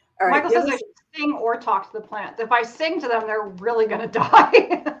right, Michael says I should sing or talk to the plants. If I sing to them, they're really going to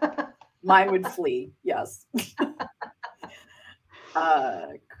die. Mine would flee. Yes.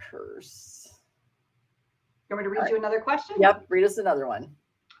 Curse. You want me to read you another question? Yep. Read us another one.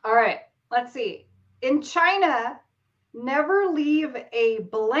 All right. Let's see. In China, never leave a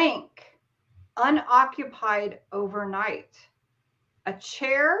blank unoccupied overnight. A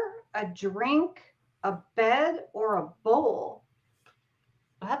chair, a drink, a bed, or a bowl.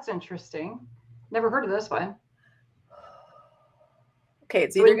 That's interesting. Never heard of this one. Okay,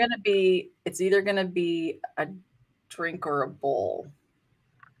 it's either going to be a drink or a bowl.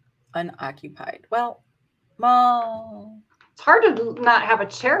 Unoccupied. Well, it's hard to not have a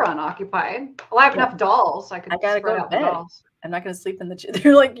chair unoccupied. Well, I have enough dolls. I gotta go to bed. I'm not going to sleep in the chair.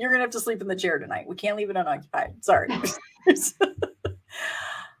 They're like, you're going to have to sleep in the chair tonight. We can't leave it unoccupied. Sorry.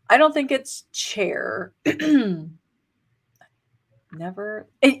 I don't think it's chair. Never.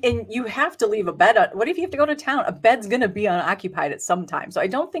 And you have to leave a bed. What if you have to go to town? A bed's going to be unoccupied at some time. So I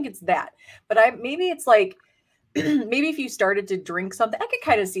don't think it's that. But maybe it's like, maybe if you started to drink something, I could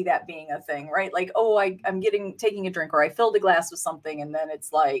kind of see that being a thing, right? Like, oh, I'm taking a drink, or I filled a glass with something, and then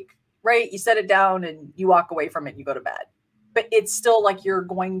it's like, right, you set it down and you walk away from it and you go to bed. But it's still like you're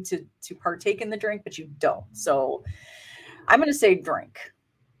going to partake in the drink, but you don't. So I'm going to say drink.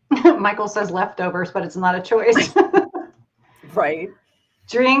 Michael says leftovers, but it's not a choice. Right.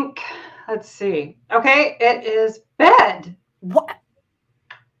 Drink. Let's see. Okay, it is bed. What?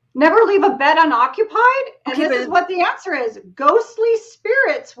 Never leave a bed unoccupied. And Okay, this is what the answer is. Ghostly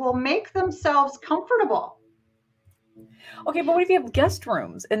spirits will make themselves comfortable. Okay, but what if you have guest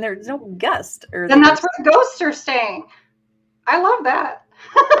rooms and there's no guest? Or Then that's where the ghosts are staying. I love that.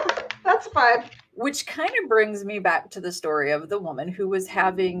 That's fun. Which kind of brings me back to the story of the woman who was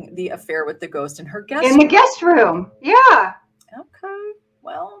having the affair with the ghost in her guest In the guest room. Yeah. Okay,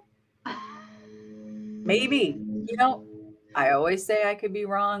 well, maybe. You know, I always say I could be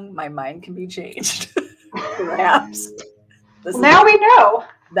wrong. My mind can be changed. Perhaps. Now we know.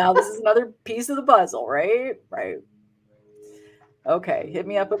 Now this is another piece of the puzzle, right? Right. Okay, hit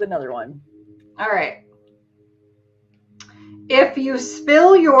me up with another one. All right. If you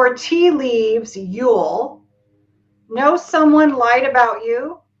spill your tea leaves, you'll know someone lied about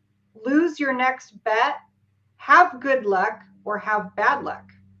you, lose your next bet, have good luck, or have bad luck.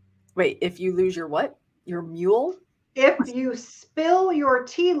 Wait, if you lose your what? Your mule? If you spill your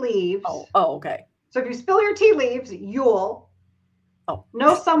tea leaves. Oh, okay. So if you spill your tea leaves, you'll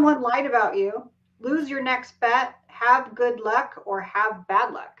know someone lied about you, lose your next bet, have good luck, or have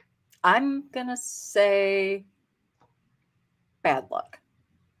bad luck. I'm going to say bad luck.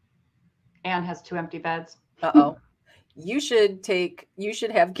 Anne has 2 empty beds. Uh-oh. You should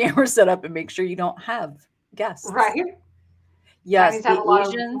have cameras set up and make sure you don't have guests. Right. Yes, Chinese have a lot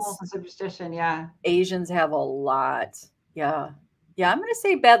of rules and superstition. Yeah. Asians have a lot. Yeah. Yeah, I'm going to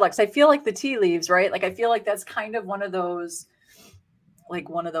say bad luck. So I feel like the tea leaves, right? Like I feel like that's kind of one of those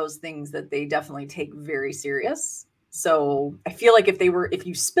things that they definitely take very serious. So I feel like if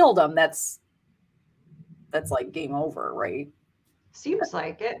you spilled them, that's like game over, right? Seems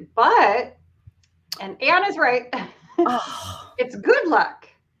like it, but, and Anne is right. Oh. It's good luck.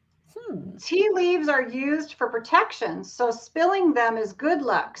 Tea leaves are used for protection, so spilling them is good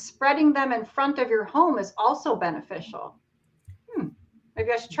luck. Spreading them in front of your home is also beneficial.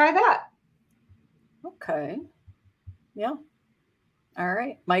 Maybe I should try that. Okay. Yeah. All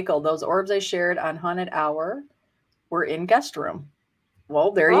right. Michael, those orbs I shared on Haunted Hour were in guest room.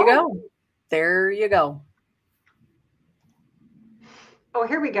 Well, there you go. There you go. Oh,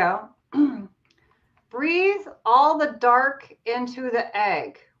 here we go. Breathe all the dark into the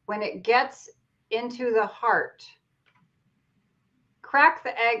egg. When it gets into the heart, crack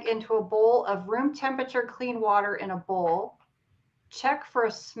the egg into a bowl of room temperature clean water in a bowl. Check for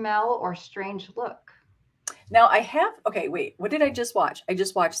a smell or strange look. Now okay, wait, what did I just watch? I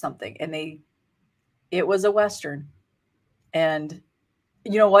just watched something and it was a Western. And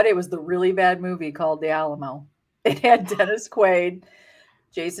you know what? It was the really bad movie called The Alamo. It had Dennis Quaid,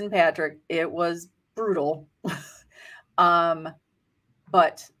 Jason Patric. It was brutal.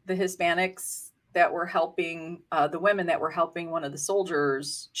 But the Hispanics that were helping, the women that were helping one of the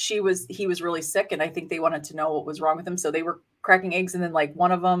soldiers, he was really sick. And I think they wanted to know what was wrong with him. So they were cracking eggs. And then like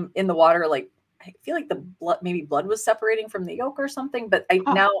one of them in the water, like, I feel like maybe blood was separating from the yolk or something, but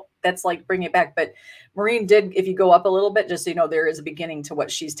now that's like bring it back. But Maureen did, if you go up a little bit, just so you know, there is a beginning to what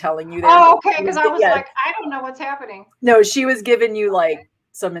she's telling you there. Oh, okay. Because I was like, I don't know what's happening. No, she was giving you like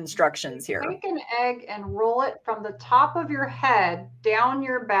some instructions here. Take an egg and roll it from the top of your head down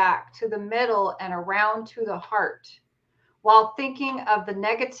your back to the middle and around to the heart while thinking of the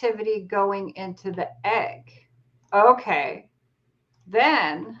negativity going into the egg. Okay.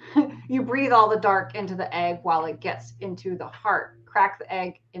 Then you breathe all the dark into the egg while it gets into the heart. Crack the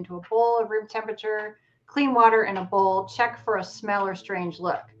egg into a bowl of room temperature, clean water in a bowl, check for a smell or strange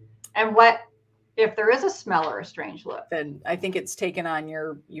look. And what if there is a smell or a strange look? Then I think it's taken on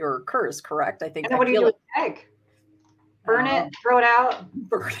your curse, correct? I think. And then what do you do with the egg? Burn it, throw it out?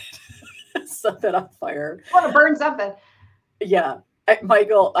 Burn it. Set that on fire. I want to burn something. Yeah.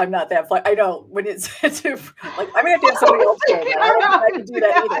 Michael, I'm not that I know when it's like I'm gonna have to have somebody else do that. I don't think I can do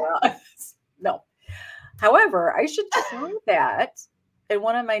that either. No. However, I should try that in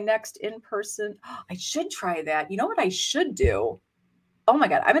one of my next in-person. I should try that. You know what I should do? Oh my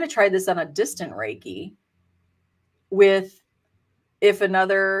God, I'm gonna try this on a distant Reiki with if and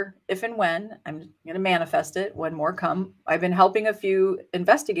when I'm gonna manifest it, when more come. I've been helping a few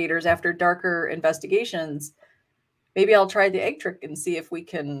investigators after darker investigations. Maybe I'll try the egg trick and see if we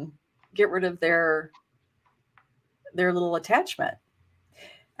can get rid of their little attachment.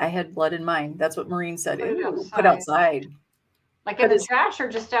 I had blood in mine. That's what Maureen said. Put outside. Like in the trash or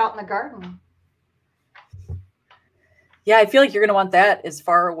just out in the garden? Yeah, I feel like you're going to want that as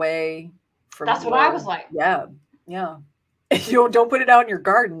far away from. That's what I was like. Yeah. Yeah. Don't put it out in your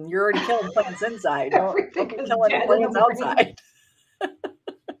garden. You're already killing plants inside. Don't be killing plants outside.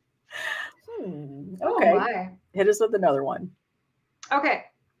 Okay. Oh, hit us with another one. Okay.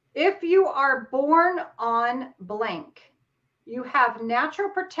 If you are born on blank, You have natural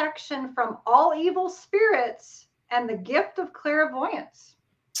protection from all evil spirits and the gift of clairvoyance.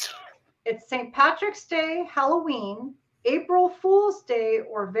 It's St. Patrick's Day, Halloween, April Fool's Day,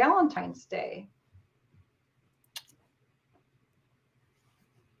 or Valentine's Day.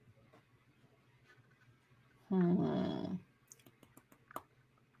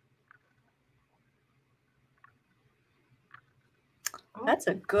 That's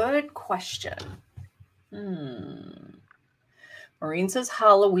a good question. Maureen says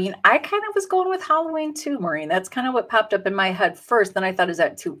Halloween. I kind of was going with Halloween too, Maureen. That's kind of what popped up in my head first. Then I thought, is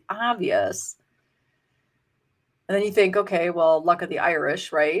that too obvious? And then you think, okay, well, luck of the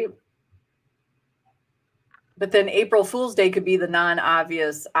Irish, right? But then April Fool's Day could be the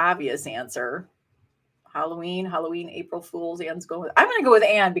non-obvious, obvious answer. Halloween, April Fool's. Anne's going with. I'm going to go with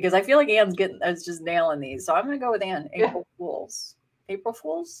Anne because I feel like Anne's just nailing these. So I'm going to go with Anne. April Fool's. April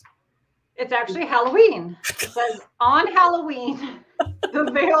Fool's. It's actually Halloween. It says on Halloween,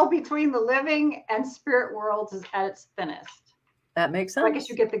 the veil between the living and spirit worlds is at its thinnest. That makes sense. So I guess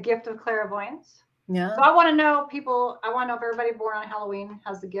you get the gift of clairvoyance. Yeah. So I want to know if everybody born on Halloween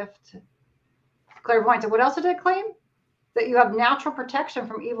has the gift of clairvoyance. And what else did it claim? That you have natural protection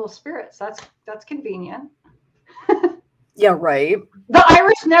from evil spirits. That's convenient. Yeah, right. The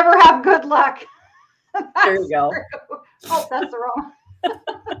Irish never have good luck. There you go. True. Oh, that's the wrong.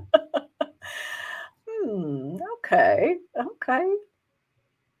 Okay.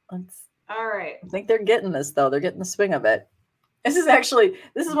 All right. I think they're getting this though. They're getting the swing of it. This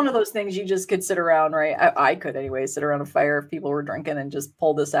is one of those things you just could sit around, right? I could anyway, sit around a fire if people were drinking and just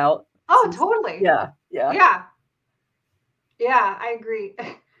pull this out. Oh, totally. Yeah. Yeah, I agree.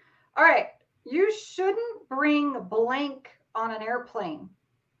 All right. You shouldn't bring blank on an airplane.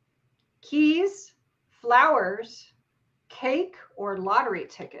 Keys, flowers, cake, or lottery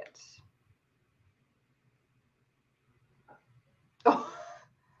tickets. Oh.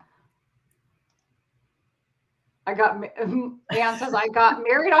 Anne says, I got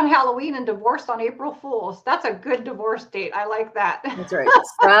married on Halloween and divorced on April Fool's. That's a good divorce date. I like that. That's right.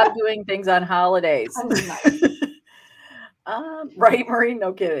 Stop doing things on holidays. Nice. Right, Maureen?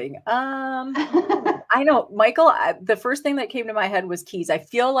 No kidding. I know, Michael, the first thing that came to my head was keys. I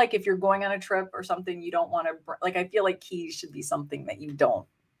feel like if you're going on a trip or something, you don't want to, I feel like keys should be something that you don't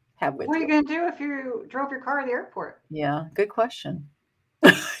have with you. What are you going to do if you drove your car to the airport? Yeah, good question.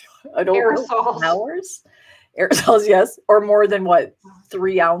 I don't Aerosols. know. Flowers? Aerosols, yes. Or more than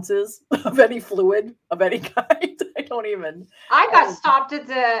 3 ounces of any fluid of any kind. I don't even. I got stopped at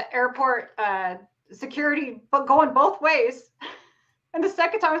the airport security, but going both ways. And the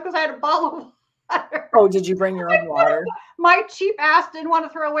second time was because I had a bottle of water. Oh, did you bring your own water? My cheap ass didn't want to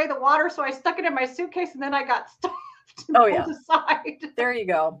throw away the water, so I stuck it in my suitcase, and then I got stopped. Oh, yeah. Aside. There you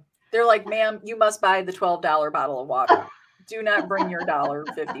go. They're like, ma'am, you must buy the $12 bottle of water. Do not bring your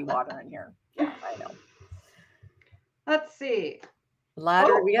 $1.50 water in here. Yeah, I know. Let's see.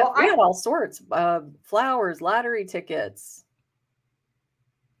 Lottery. We have all sorts. Flowers, lottery tickets.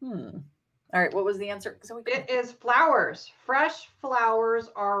 All right. What was the answer? It is flowers. Fresh flowers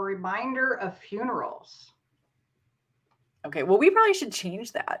are a reminder of funerals. Okay. Well, we probably should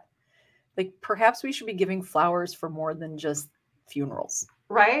change that. Perhaps we should be giving flowers for more than just funerals.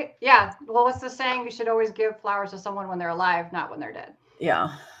 Right? Yeah. Well, what's the saying? You should always give flowers to someone when they're alive, not when they're dead.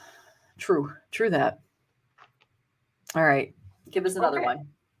 Yeah. True that. All right. Give us another one.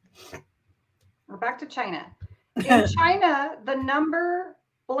 We're back to China. In China, the number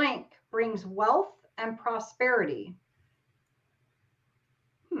blank brings wealth and prosperity.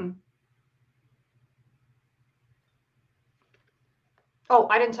 Oh,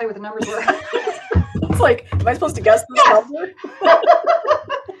 I didn't tell you what the numbers were. It's like, am I supposed to guess this number?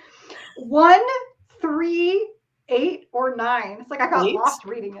 1, 3, 8, or 9. It's like I got lost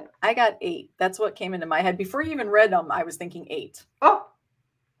reading it. I got 8. That's what came into my head. Before you even read them, I was thinking 8. Oh.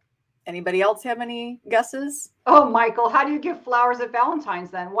 Anybody else have any guesses? Oh, Michael, how do you give flowers at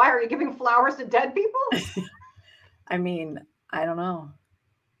Valentine's then? Why are you giving flowers to dead people? I mean, I don't know.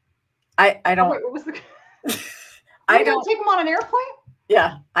 I don't. Wait, what was the? I don't take them on an airplane.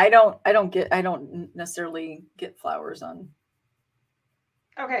 Yeah, I don't necessarily get flowers on.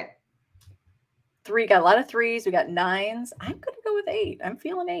 Okay. 3, got a lot of 3s. We got 9s. I'm gonna go with 8. I'm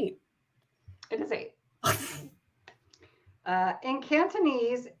feeling 8. It is 8. In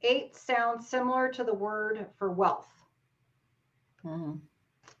Cantonese, 8 sounds similar to the word for wealth. And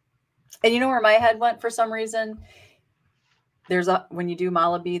you know where my head went for some reason? When you do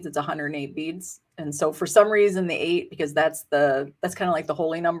mala beads, it's 108 beads. And so for some reason the 8, because that's kind of like the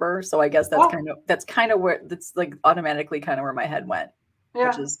holy number. So I guess that's kind of where that's like automatically kind of where my head went,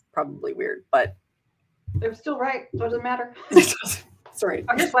 which is probably weird, but It was still right. So it doesn't matter. Sorry.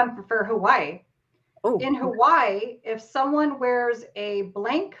 Oh, here's one for Hawaii. Oh, In Hawaii, if someone wears a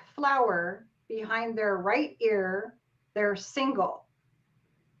blank flower behind their right ear, they're single.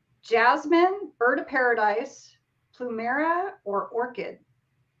 Jasmine, bird of paradise, plumera, or orchid?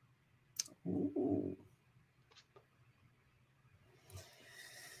 ooh.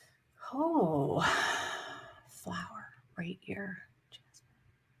 Oh, flower right ear.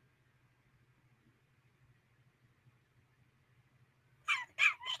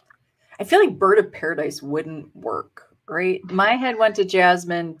 I feel like bird of paradise wouldn't work, right? My head went to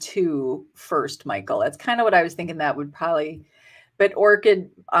jasmine too first, Michael. That's kind of what I was thinking that would probably, but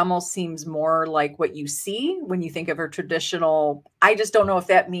orchid almost seems more like what you see when you think of a traditional. I just don't know if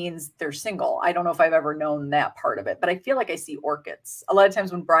that means they're single. I don't know if I've ever known that part of it, but I feel like I see orchids a lot of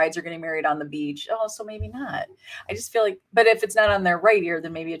times when brides are getting married on the beach. Oh, so maybe not. I just feel like, but if it's not on their right ear,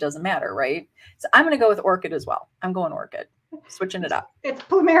 then maybe it doesn't matter, right? So I'm going to go with orchid as well. I'm going orchid. Switching it up. It's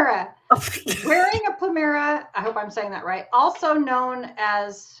plumera. Wearing a plumera, I hope I'm saying that right, also known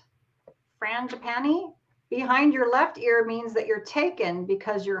as frangipani, behind your left ear means that you're taken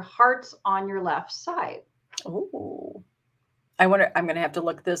because your heart's on your left side. Oh, I wonder, I'm going to have to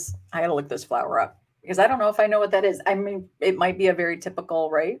look this. I got to look this flower up because I don't know if I know what that is. I mean, it might be a very typical,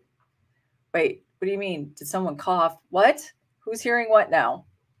 right? Wait, what do you mean? Did someone cough? What? Who's hearing what now?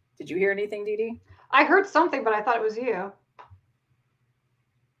 Did you hear anything, Dee Dee? I heard something, but I thought it was you.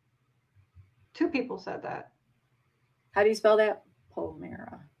 2 people said that. How do you spell that?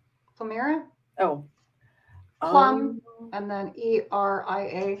 Plumera. Plumera? Oh. Plum, and then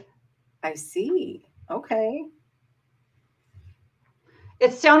E-R-I-A. I see. Okay.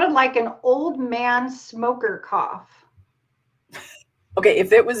 It sounded like an old man smoker cough. Okay,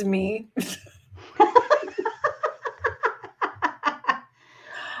 if it was me.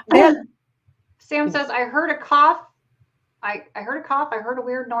 Sam says, I heard a cough. I heard a cough. I heard a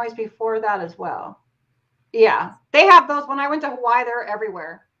weird noise before that as well. Yeah, they have those. When I went to Hawaii, they're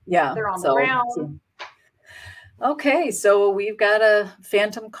everywhere. Yeah. They're on the ground. Okay, so we've got a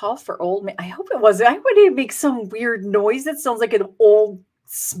phantom cough for old man. I hope it wasn't. I would make some weird noise that sounds like an old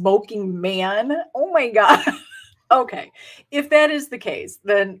smoking man. Oh my God. Okay. If that is the case,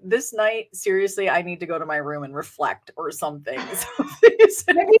 then this night, seriously, I need to go to my room and reflect or something.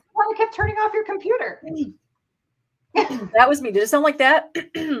 Maybe you want to keep turning off your computer. That was me. Did it sound like that?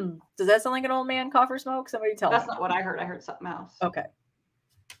 Does that sound like an old man cough or smoke? Somebody tell me. That's not what I heard. I heard something else. Okay.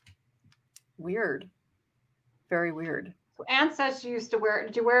 Weird. Very weird. So Anne says she used to wear it.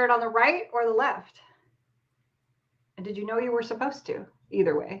 Did you wear it on the right or the left? And did you know you were supposed to?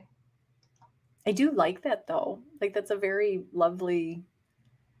 Either way. I do like that though. Like that's a very lovely.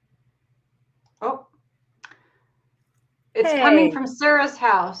 Oh. It's coming from Sarah's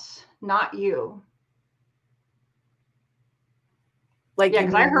house, not you. Like, yeah,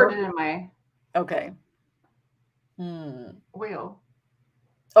 because I heard it in my. Okay. Wheel.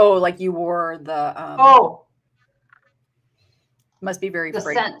 Oh, like you wore the. Oh. Must be very the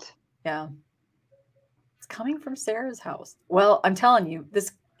fragrant. Scent. Yeah. It's coming from Sarah's house. Well, I'm telling you,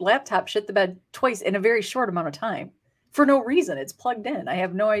 this laptop shit the bed twice in a very short amount of time for no reason. It's plugged in. I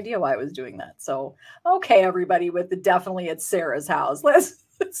have no idea why I was doing that. So, okay, everybody with the definitely it's Sarah's house. Let's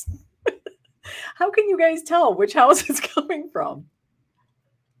how can you guys tell which house it's coming from?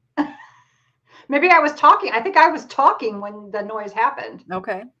 Maybe I was talking. I think I was talking when the noise happened.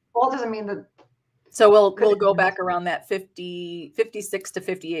 Okay. Well, it doesn't mean that. So we'll go back around that 56 to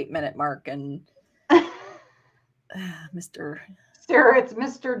 58 minute mark and Mr. Sarah, it's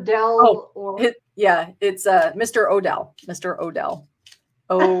Mr. Dell it's Mr. Odell. Mr. Odell.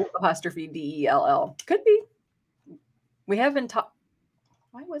 O''Dell. Could be. We haven't talked.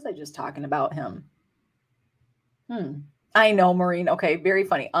 Why was I just talking about him? I know, Maureen. Okay, very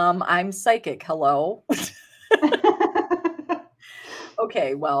funny. I'm psychic. Hello.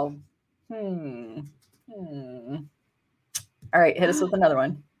 Okay, well. All right, hit us with another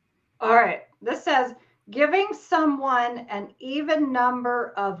one. All right. This says giving someone an even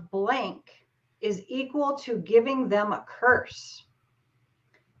number of blank is equal to giving them a curse.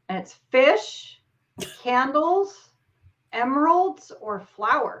 And it's fish, candles, emeralds, or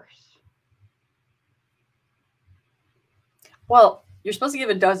flowers. Well, you're supposed to give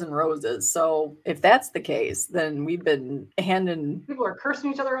a dozen roses. So if that's the case, then we've been handing. People are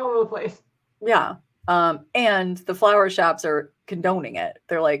cursing each other all over the place. Yeah. And the flower shops are condoning it.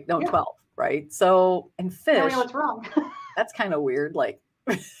 They're like, no, 12, right? So, and fish. Tell me what's wrong. That's kind of weird. Like,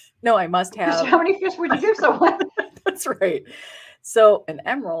 no, I must have. How many fish would you give someone? That's right. So, and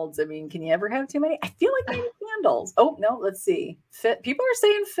emeralds, I mean, can you ever have too many? I feel like maybe candles. Oh, no, let's see. People are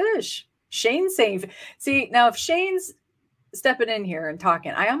saying fish. Shane's saying, see, now if Shane's stepping in here and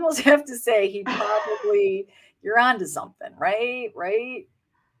talking, I almost have to say he probably, you're onto something, right? Right?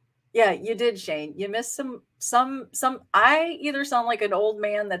 Yeah, you did, Shane. You missed some. I either sound like an old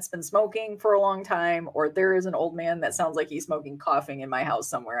man that's been smoking for a long time, or there is an old man that sounds like he's smoking, coughing in my house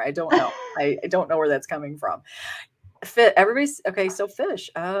somewhere. I don't know. I don't know where that's coming from. Everybody's okay. So fish.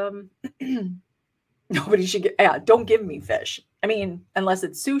 Nobody should get. Yeah, don't give me fish. I mean, unless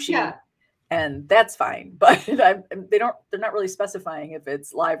it's sushi, and that's fine. But they're not really specifying if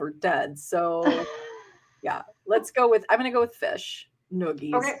it's live or dead. So yeah, let's go with. I'm going to go with fish.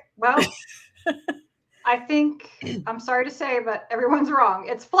 Noogies. Okay, well, I think, I'm sorry to say, but everyone's wrong.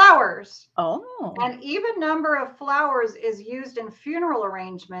 It's flowers. Oh. An even number of flowers is used in funeral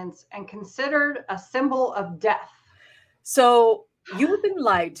arrangements and considered a symbol of death. So you've been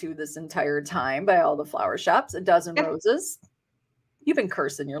lied to this entire time by all the flower shops. A dozen roses. You've been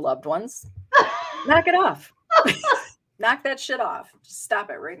cursing your loved ones. Knock it off. Knock that shit off. Just stop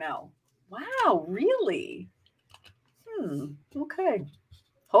it right now. Wow, really? Okay.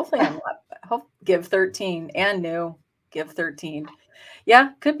 Hopefully I'm not. Give 13 and new. Give 13.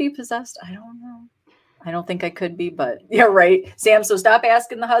 Yeah, could be possessed. I don't know. I don't think I could be, but yeah, right. Sam, so stop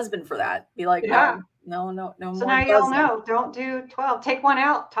asking the husband for that. Be like, no. So now you all know. Don't do 12. Take one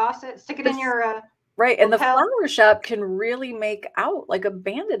out, toss it, stick it in your right. And the flower shop can really make out like a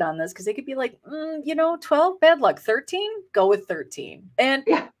bandit on this because they could be like, 12, bad luck. 13, go with 13. And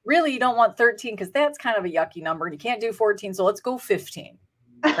really, you don't want 13 because that's kind of a yucky number. And you can't do 14. So let's go 15.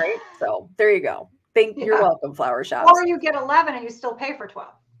 Right. So there you go. You're welcome, flower shops. Or you get 11 and you still pay for 12.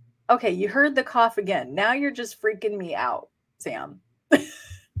 Okay. You heard the cough again. Now you're just freaking me out, Sam.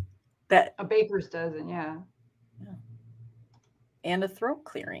 That a baker's dozen. Yeah. And a throat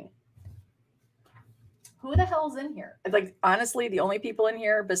clearing. Who the hell's in here? Like, honestly, the only people in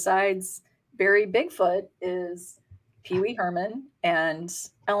here besides Barry Bigfoot is Pee Wee Herman and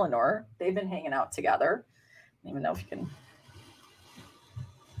Eleanor. They've been hanging out together. I don't even know if you can.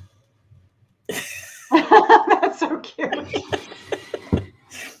 That's so cute.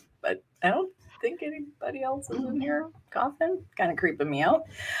 But I don't think anybody else is in here coughing. Kind of creeping me out.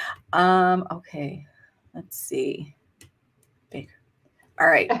 Okay. Let's see. Big. All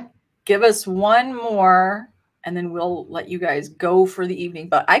right. Give us one more and then we'll let you guys go for the evening.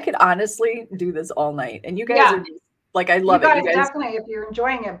 But I could honestly do this all night. And you guys are just, like, I love it. You guys definitely, if you're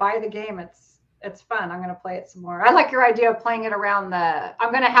enjoying it, buy the game. It's fun. I'm going to play it some more. I like your idea of playing it around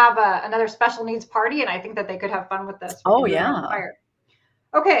I'm going to have another special needs party. And I think that they could have fun with this. Oh, yeah.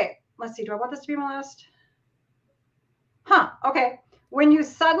 Okay. Let's see. Do I want this to be my last? Okay. When you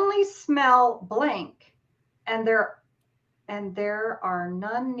suddenly smell blank and there are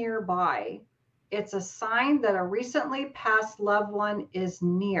none nearby, it's a sign that a recently passed loved one is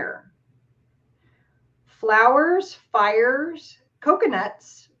near. Flowers, fires,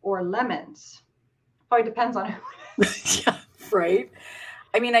 coconuts, or lemons. Probably depends on who. Yeah, right.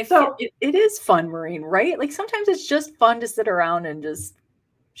 I mean, I feel it is fun, Maureen, right? Like sometimes it's just fun to sit around and just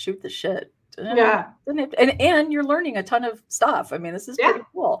shoot the shit. Yeah. And you're learning a ton of stuff. I mean, this is pretty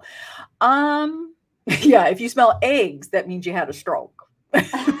cool. Yeah, if you smell eggs, that means you had a stroke.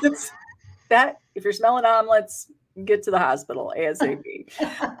 That if you're smelling omelets, get to the hospital ASAP.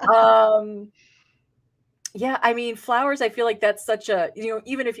 Yeah, I mean, flowers, I feel like that's such a,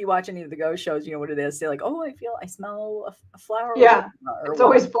 even if you watch any of the ghost shows, you know what it is. Say like, oh, I smell a flower. Yeah, it's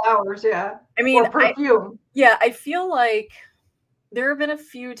always flowers. Yeah. I mean, or perfume. I feel like there have been a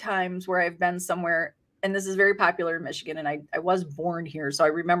few times where I've been somewhere, and this is very popular in Michigan, and I was born here, so I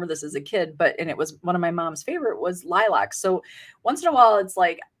remember this as a kid, and it was one of my mom's favorite was lilacs. So once in a while, it's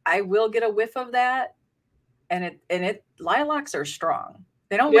like, I will get a whiff of that, and lilacs are strong.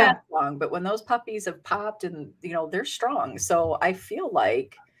 They don't last long, but when those puppies have popped and, they're strong. So I feel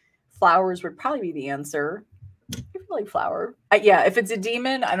like flowers would probably be the answer. I feel like flower. If it's a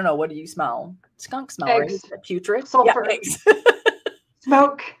demon, I don't know. What do you smell? Skunk smell, eggs. Right? Putrid? Sulfur. Yeah, eggs.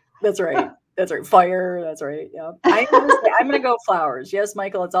 Smoke. That's right. That's right. Fire. That's right. Yeah. I'm going to go flowers. Yes,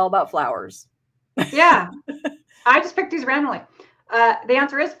 Michael, it's all about flowers. Yeah. I just picked these randomly. The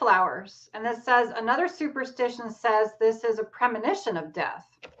answer is flowers. And this says, another superstition says this is a premonition of death.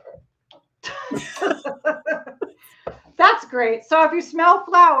 That's great. So if you smell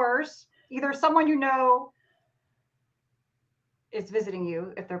flowers, either someone you know is visiting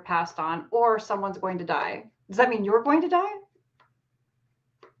you if they're passed on, or someone's going to die. Does that mean you're going to die?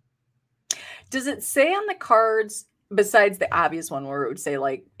 Does it say on the cards, besides the obvious one where it would say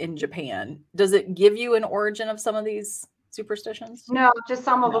like in Japan, does it give you an origin of some of these superstitions? No, just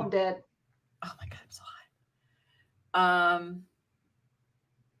some of them did. Oh my God, I'm so hot.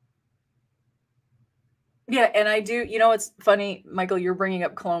 Yeah, and I do, it's funny, Michael, you're bringing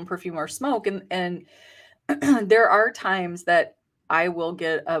up cologne, perfume, or smoke, and there are times that I will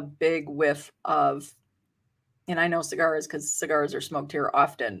get a big whiff of, and I know cigars because cigars are smoked here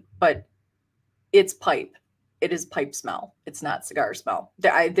often, but it's pipe. It is pipe smell. It's not cigar smell.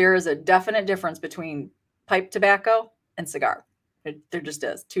 There is a definite difference between pipe tobacco and cigar. There just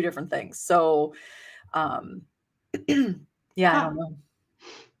is two different things. So, yeah, I don't know.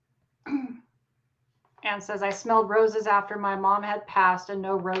 Anne says, I smelled roses after my mom had passed and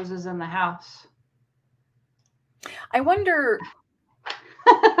no roses in the house. I wonder.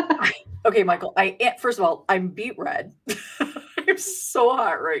 Okay, Michael, first of all, I'm beet red. I'm so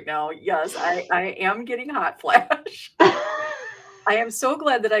hot right now. Yes, I am getting hot flash. I am so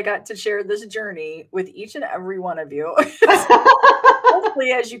glad that I got to share this journey with each and every one of you.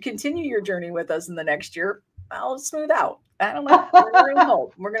 Hopefully, as you continue your journey with us in the next year, I'll smooth out. I don't know. We're gonna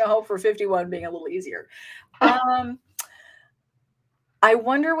hope. We're gonna hope for 51 being a little easier. I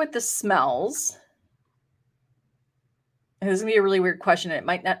wonder what the smells. This is gonna be a really weird question. It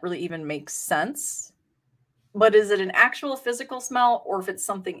might not really even make sense. But is it an actual physical smell, or if it's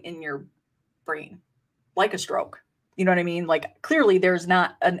something in your brain, like a stroke? You know what I mean? Like, clearly there's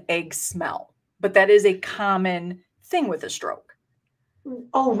not an egg smell, but that is a common thing with a stroke.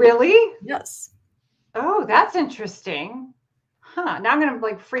 Oh, really? Yes. Oh, that's interesting. Huh. Now I'm going to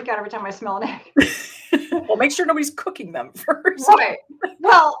like freak out every time I smell an egg. Well, make sure nobody's cooking them first. Right.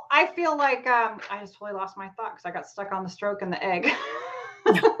 Well, I feel like I just totally lost my thought because I got stuck on the stroke and the egg.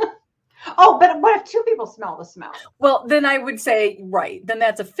 Oh, but what if two people smell the smell? Well, then I would say, right, then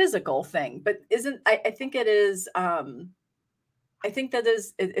that's a physical thing. But I think it is, I think that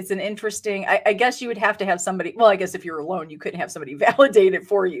it's an interesting, I guess you would have to have somebody, well, I guess if you're alone, you couldn't have somebody validate it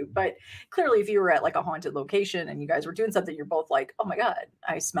for you. But clearly, if you were at like a haunted location and you guys were doing something, you're both like, oh my God,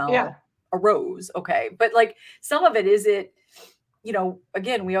 I smell a rose. Okay. But like some of it, is it,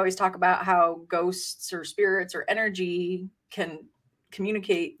 again, we always talk about how ghosts or spirits or energy can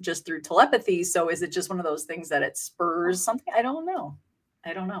communicate just through telepathy. So is it just one of those things that it spurs something? I don't know.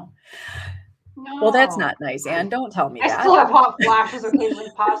 No. Well, that's not nice, Anne. Don't tell me that. I still have hot flashes,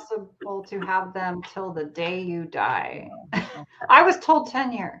 occasionally possible to have them till the day you die. I was told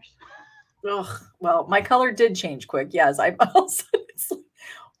 10 years. Ugh, well, my color did change quick. Yes, I also,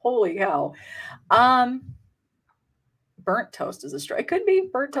 holy cow. Burnt toast is a stroke. It could be.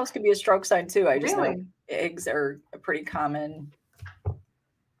 Burnt toast could be a stroke sign too. I just know eggs are a pretty common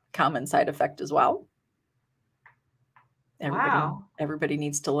side effect as well. Everybody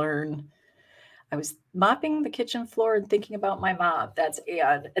needs to learn. I was mopping the kitchen floor and thinking about my mom. That's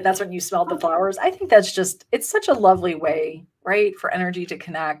when you smelled the flowers. I think it's such a lovely way, right, for energy to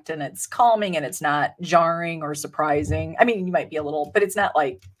connect, and it's calming and it's not jarring or surprising. I mean, you might be a little, but it's not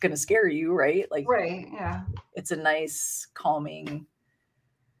like going to scare you, right? Like, right, yeah. It's a nice calming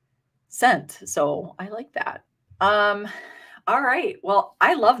scent. So I like that. All right. Well,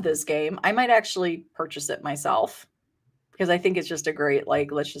 I love this game. I might actually purchase it myself because I think it's just a great,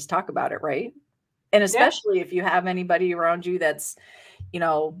 like, let's just talk about it, right? And especially if you have anybody around you that's,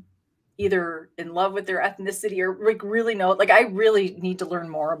 either in love with their ethnicity or like really know, like I really need to learn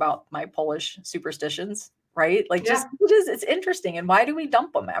more about my Polish superstitions, right? Like it's interesting. And why do we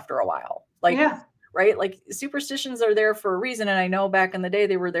dump them after a while? Like, right? Like superstitions are there for a reason. And I know back in the day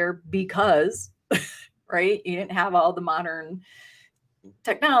they were there because, right? You didn't have all the modern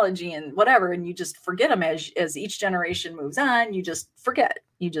technology and whatever, and you just forget them as each generation moves on. You just forget.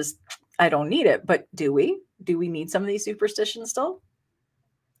 I don't need it. But do we need some of these superstitions still?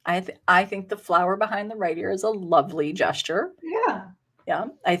 I think the flower behind the right ear is a lovely gesture. Yeah.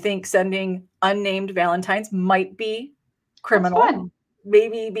 I think sending unnamed Valentines might be criminal.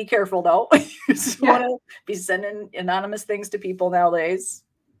 Maybe be careful though. You want to be sending anonymous things to people nowadays.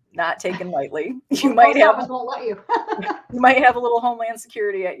 Not taken lightly. You might have won't let you. You might have a little Homeland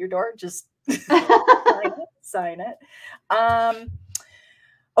Security at your door. Just sign it.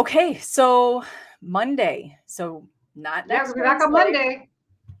 Okay, so Monday. So not next. We'll be back on Monday.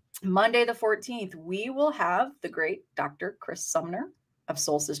 Monday the 14th. We will have the great Dr. Chris Sumner of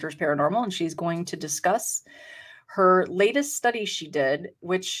Soul Sisters Paranormal, and she's going to discuss her latest study she did,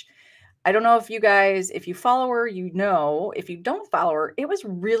 which I don't know if you follow her, if you don't follow her, it was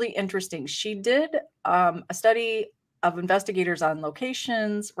really interesting. She did a study of investigators on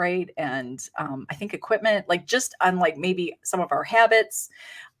locations, right? And I think equipment, like just on like maybe some of our habits.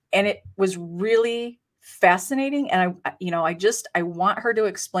 And it was really fascinating. And I want her to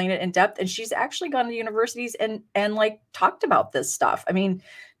explain it in depth. And she's actually gone to universities and like talked about this stuff. I mean,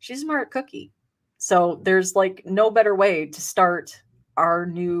 she's a smart cookie. So there's like no better way to start our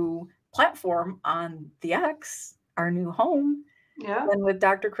new platform on the X, our new home, Yeah. and with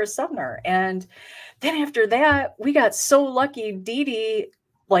Dr. Chris Sumner. And then after that, we got so lucky. Dee Dee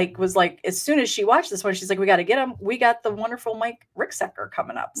was like, as soon as she watched this one, she's like, we got to get him. We got the wonderful Mike Ricksecker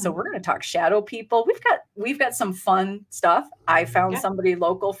coming up. So we're going to talk shadow people. We've got some fun stuff. I found somebody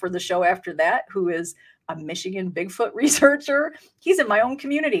local for the show after that, who is a Michigan Bigfoot researcher. He's in my own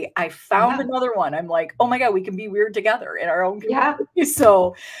community. I found another one. I'm like, oh my God, we can be weird together in our own community. Yeah.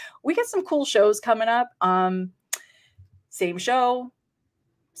 So we got some cool shows coming up. Same show,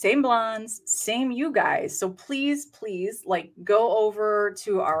 same blondes, same you guys. So please, like, go over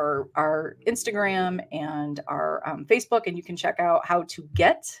to our Instagram and our Facebook, and you can check out how to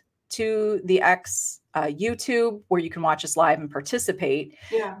get to the X YouTube, where you can watch us live and participate.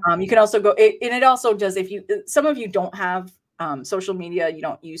 Yeah. You can also go, and it also does, some of you don't have social media, you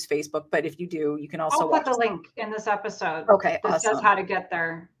don't use Facebook, but if you do, you can also I'll put the link in this episode. Okay, that awesome. says how to get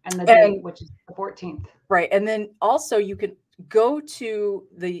there and the date, which is the 14th. Right. And then also you can go to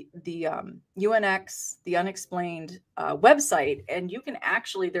the UNX, the Unexplained website, and you can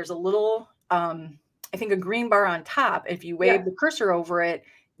actually, there's a little, I think a green bar on top. If you wave the cursor over it,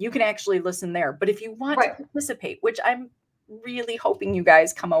 you can actually listen there. But if you want to participate, which I'm really hoping you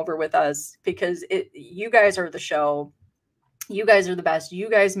guys come over with us, because you guys are the show. You guys are the best. You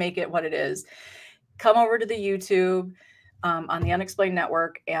guys make it what it is. Come over to the YouTube on the Unexplained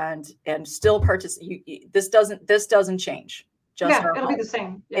Network and still participate. This doesn't change. Just it'll be the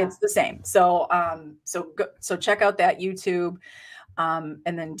same. Yeah. It's the same. So so check out that YouTube. And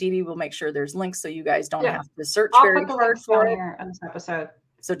then Dee Dee will make sure there's links so you guys don't have to search very hard for it. Here on this episode.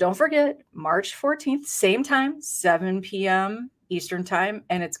 So don't forget, March 14th, same time, 7 p.m. Eastern time,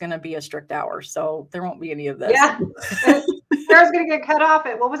 and it's going to be a strict hour. So there won't be any of this. Yeah. Sarah's going to get cut off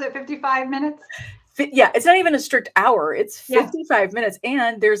at, what was it, 55 minutes? Yeah, it's not even a strict hour. It's 55 minutes,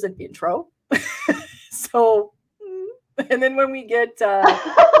 and there's an intro. So, and then when we get, then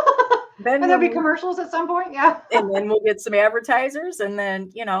there'll be commercials at some point. Yeah. And then we'll get some advertisers, and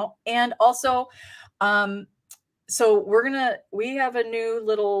then, and also, so we have a new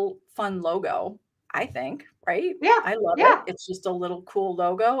little fun logo, I think, right? Yeah. I love it. It's just a little cool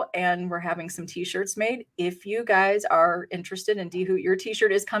logo, and we're having some t-shirts made. If you guys are interested in D-Hoot, your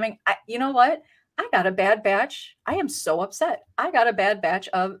t-shirt is coming. You know what? I got a bad batch. I am so upset. I got a bad batch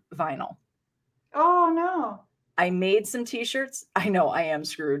of vinyl. Oh, no. I made some t-shirts. I know I am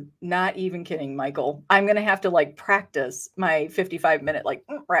screwed. Not even kidding, Michael. I'm going to have to practice my 55-minute,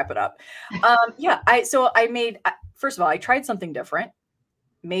 wrap it up. I made, first of all, I tried something different,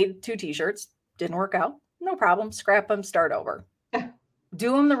 made 2 t-shirts, didn't work out. No problem. Scrap them, start over.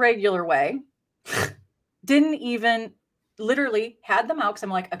 Do them the regular way. Didn't even, literally had them out because I'm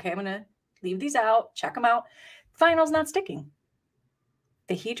like, okay, I'm going to leave these out, check them out. Vinyl's not sticking.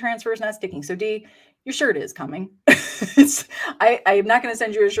 The heat transfer is not sticking. So Dee, your shirt is coming. I'm not going to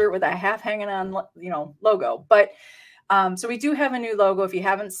send you a shirt with a half hanging on, logo. But so we do have a new logo. If you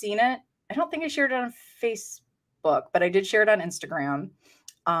haven't seen it, I don't think I shared it on Facebook, but I did share it on Instagram.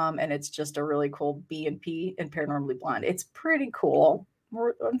 And it's just a really cool B&P and Paranormally Blonde. It's pretty cool.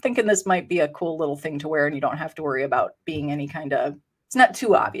 I'm thinking this might be a cool little thing to wear, and you don't have to worry about being any kind of, it's not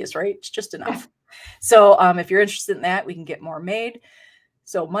too obvious, right? It's just enough. So if you're interested in that, we can get more made.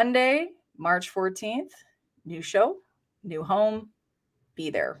 So Monday, March 14th, new show, new home, be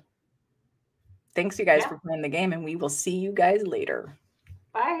there. Thanks you guys for playing the game, and we will see you guys later.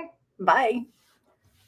 Bye. Bye.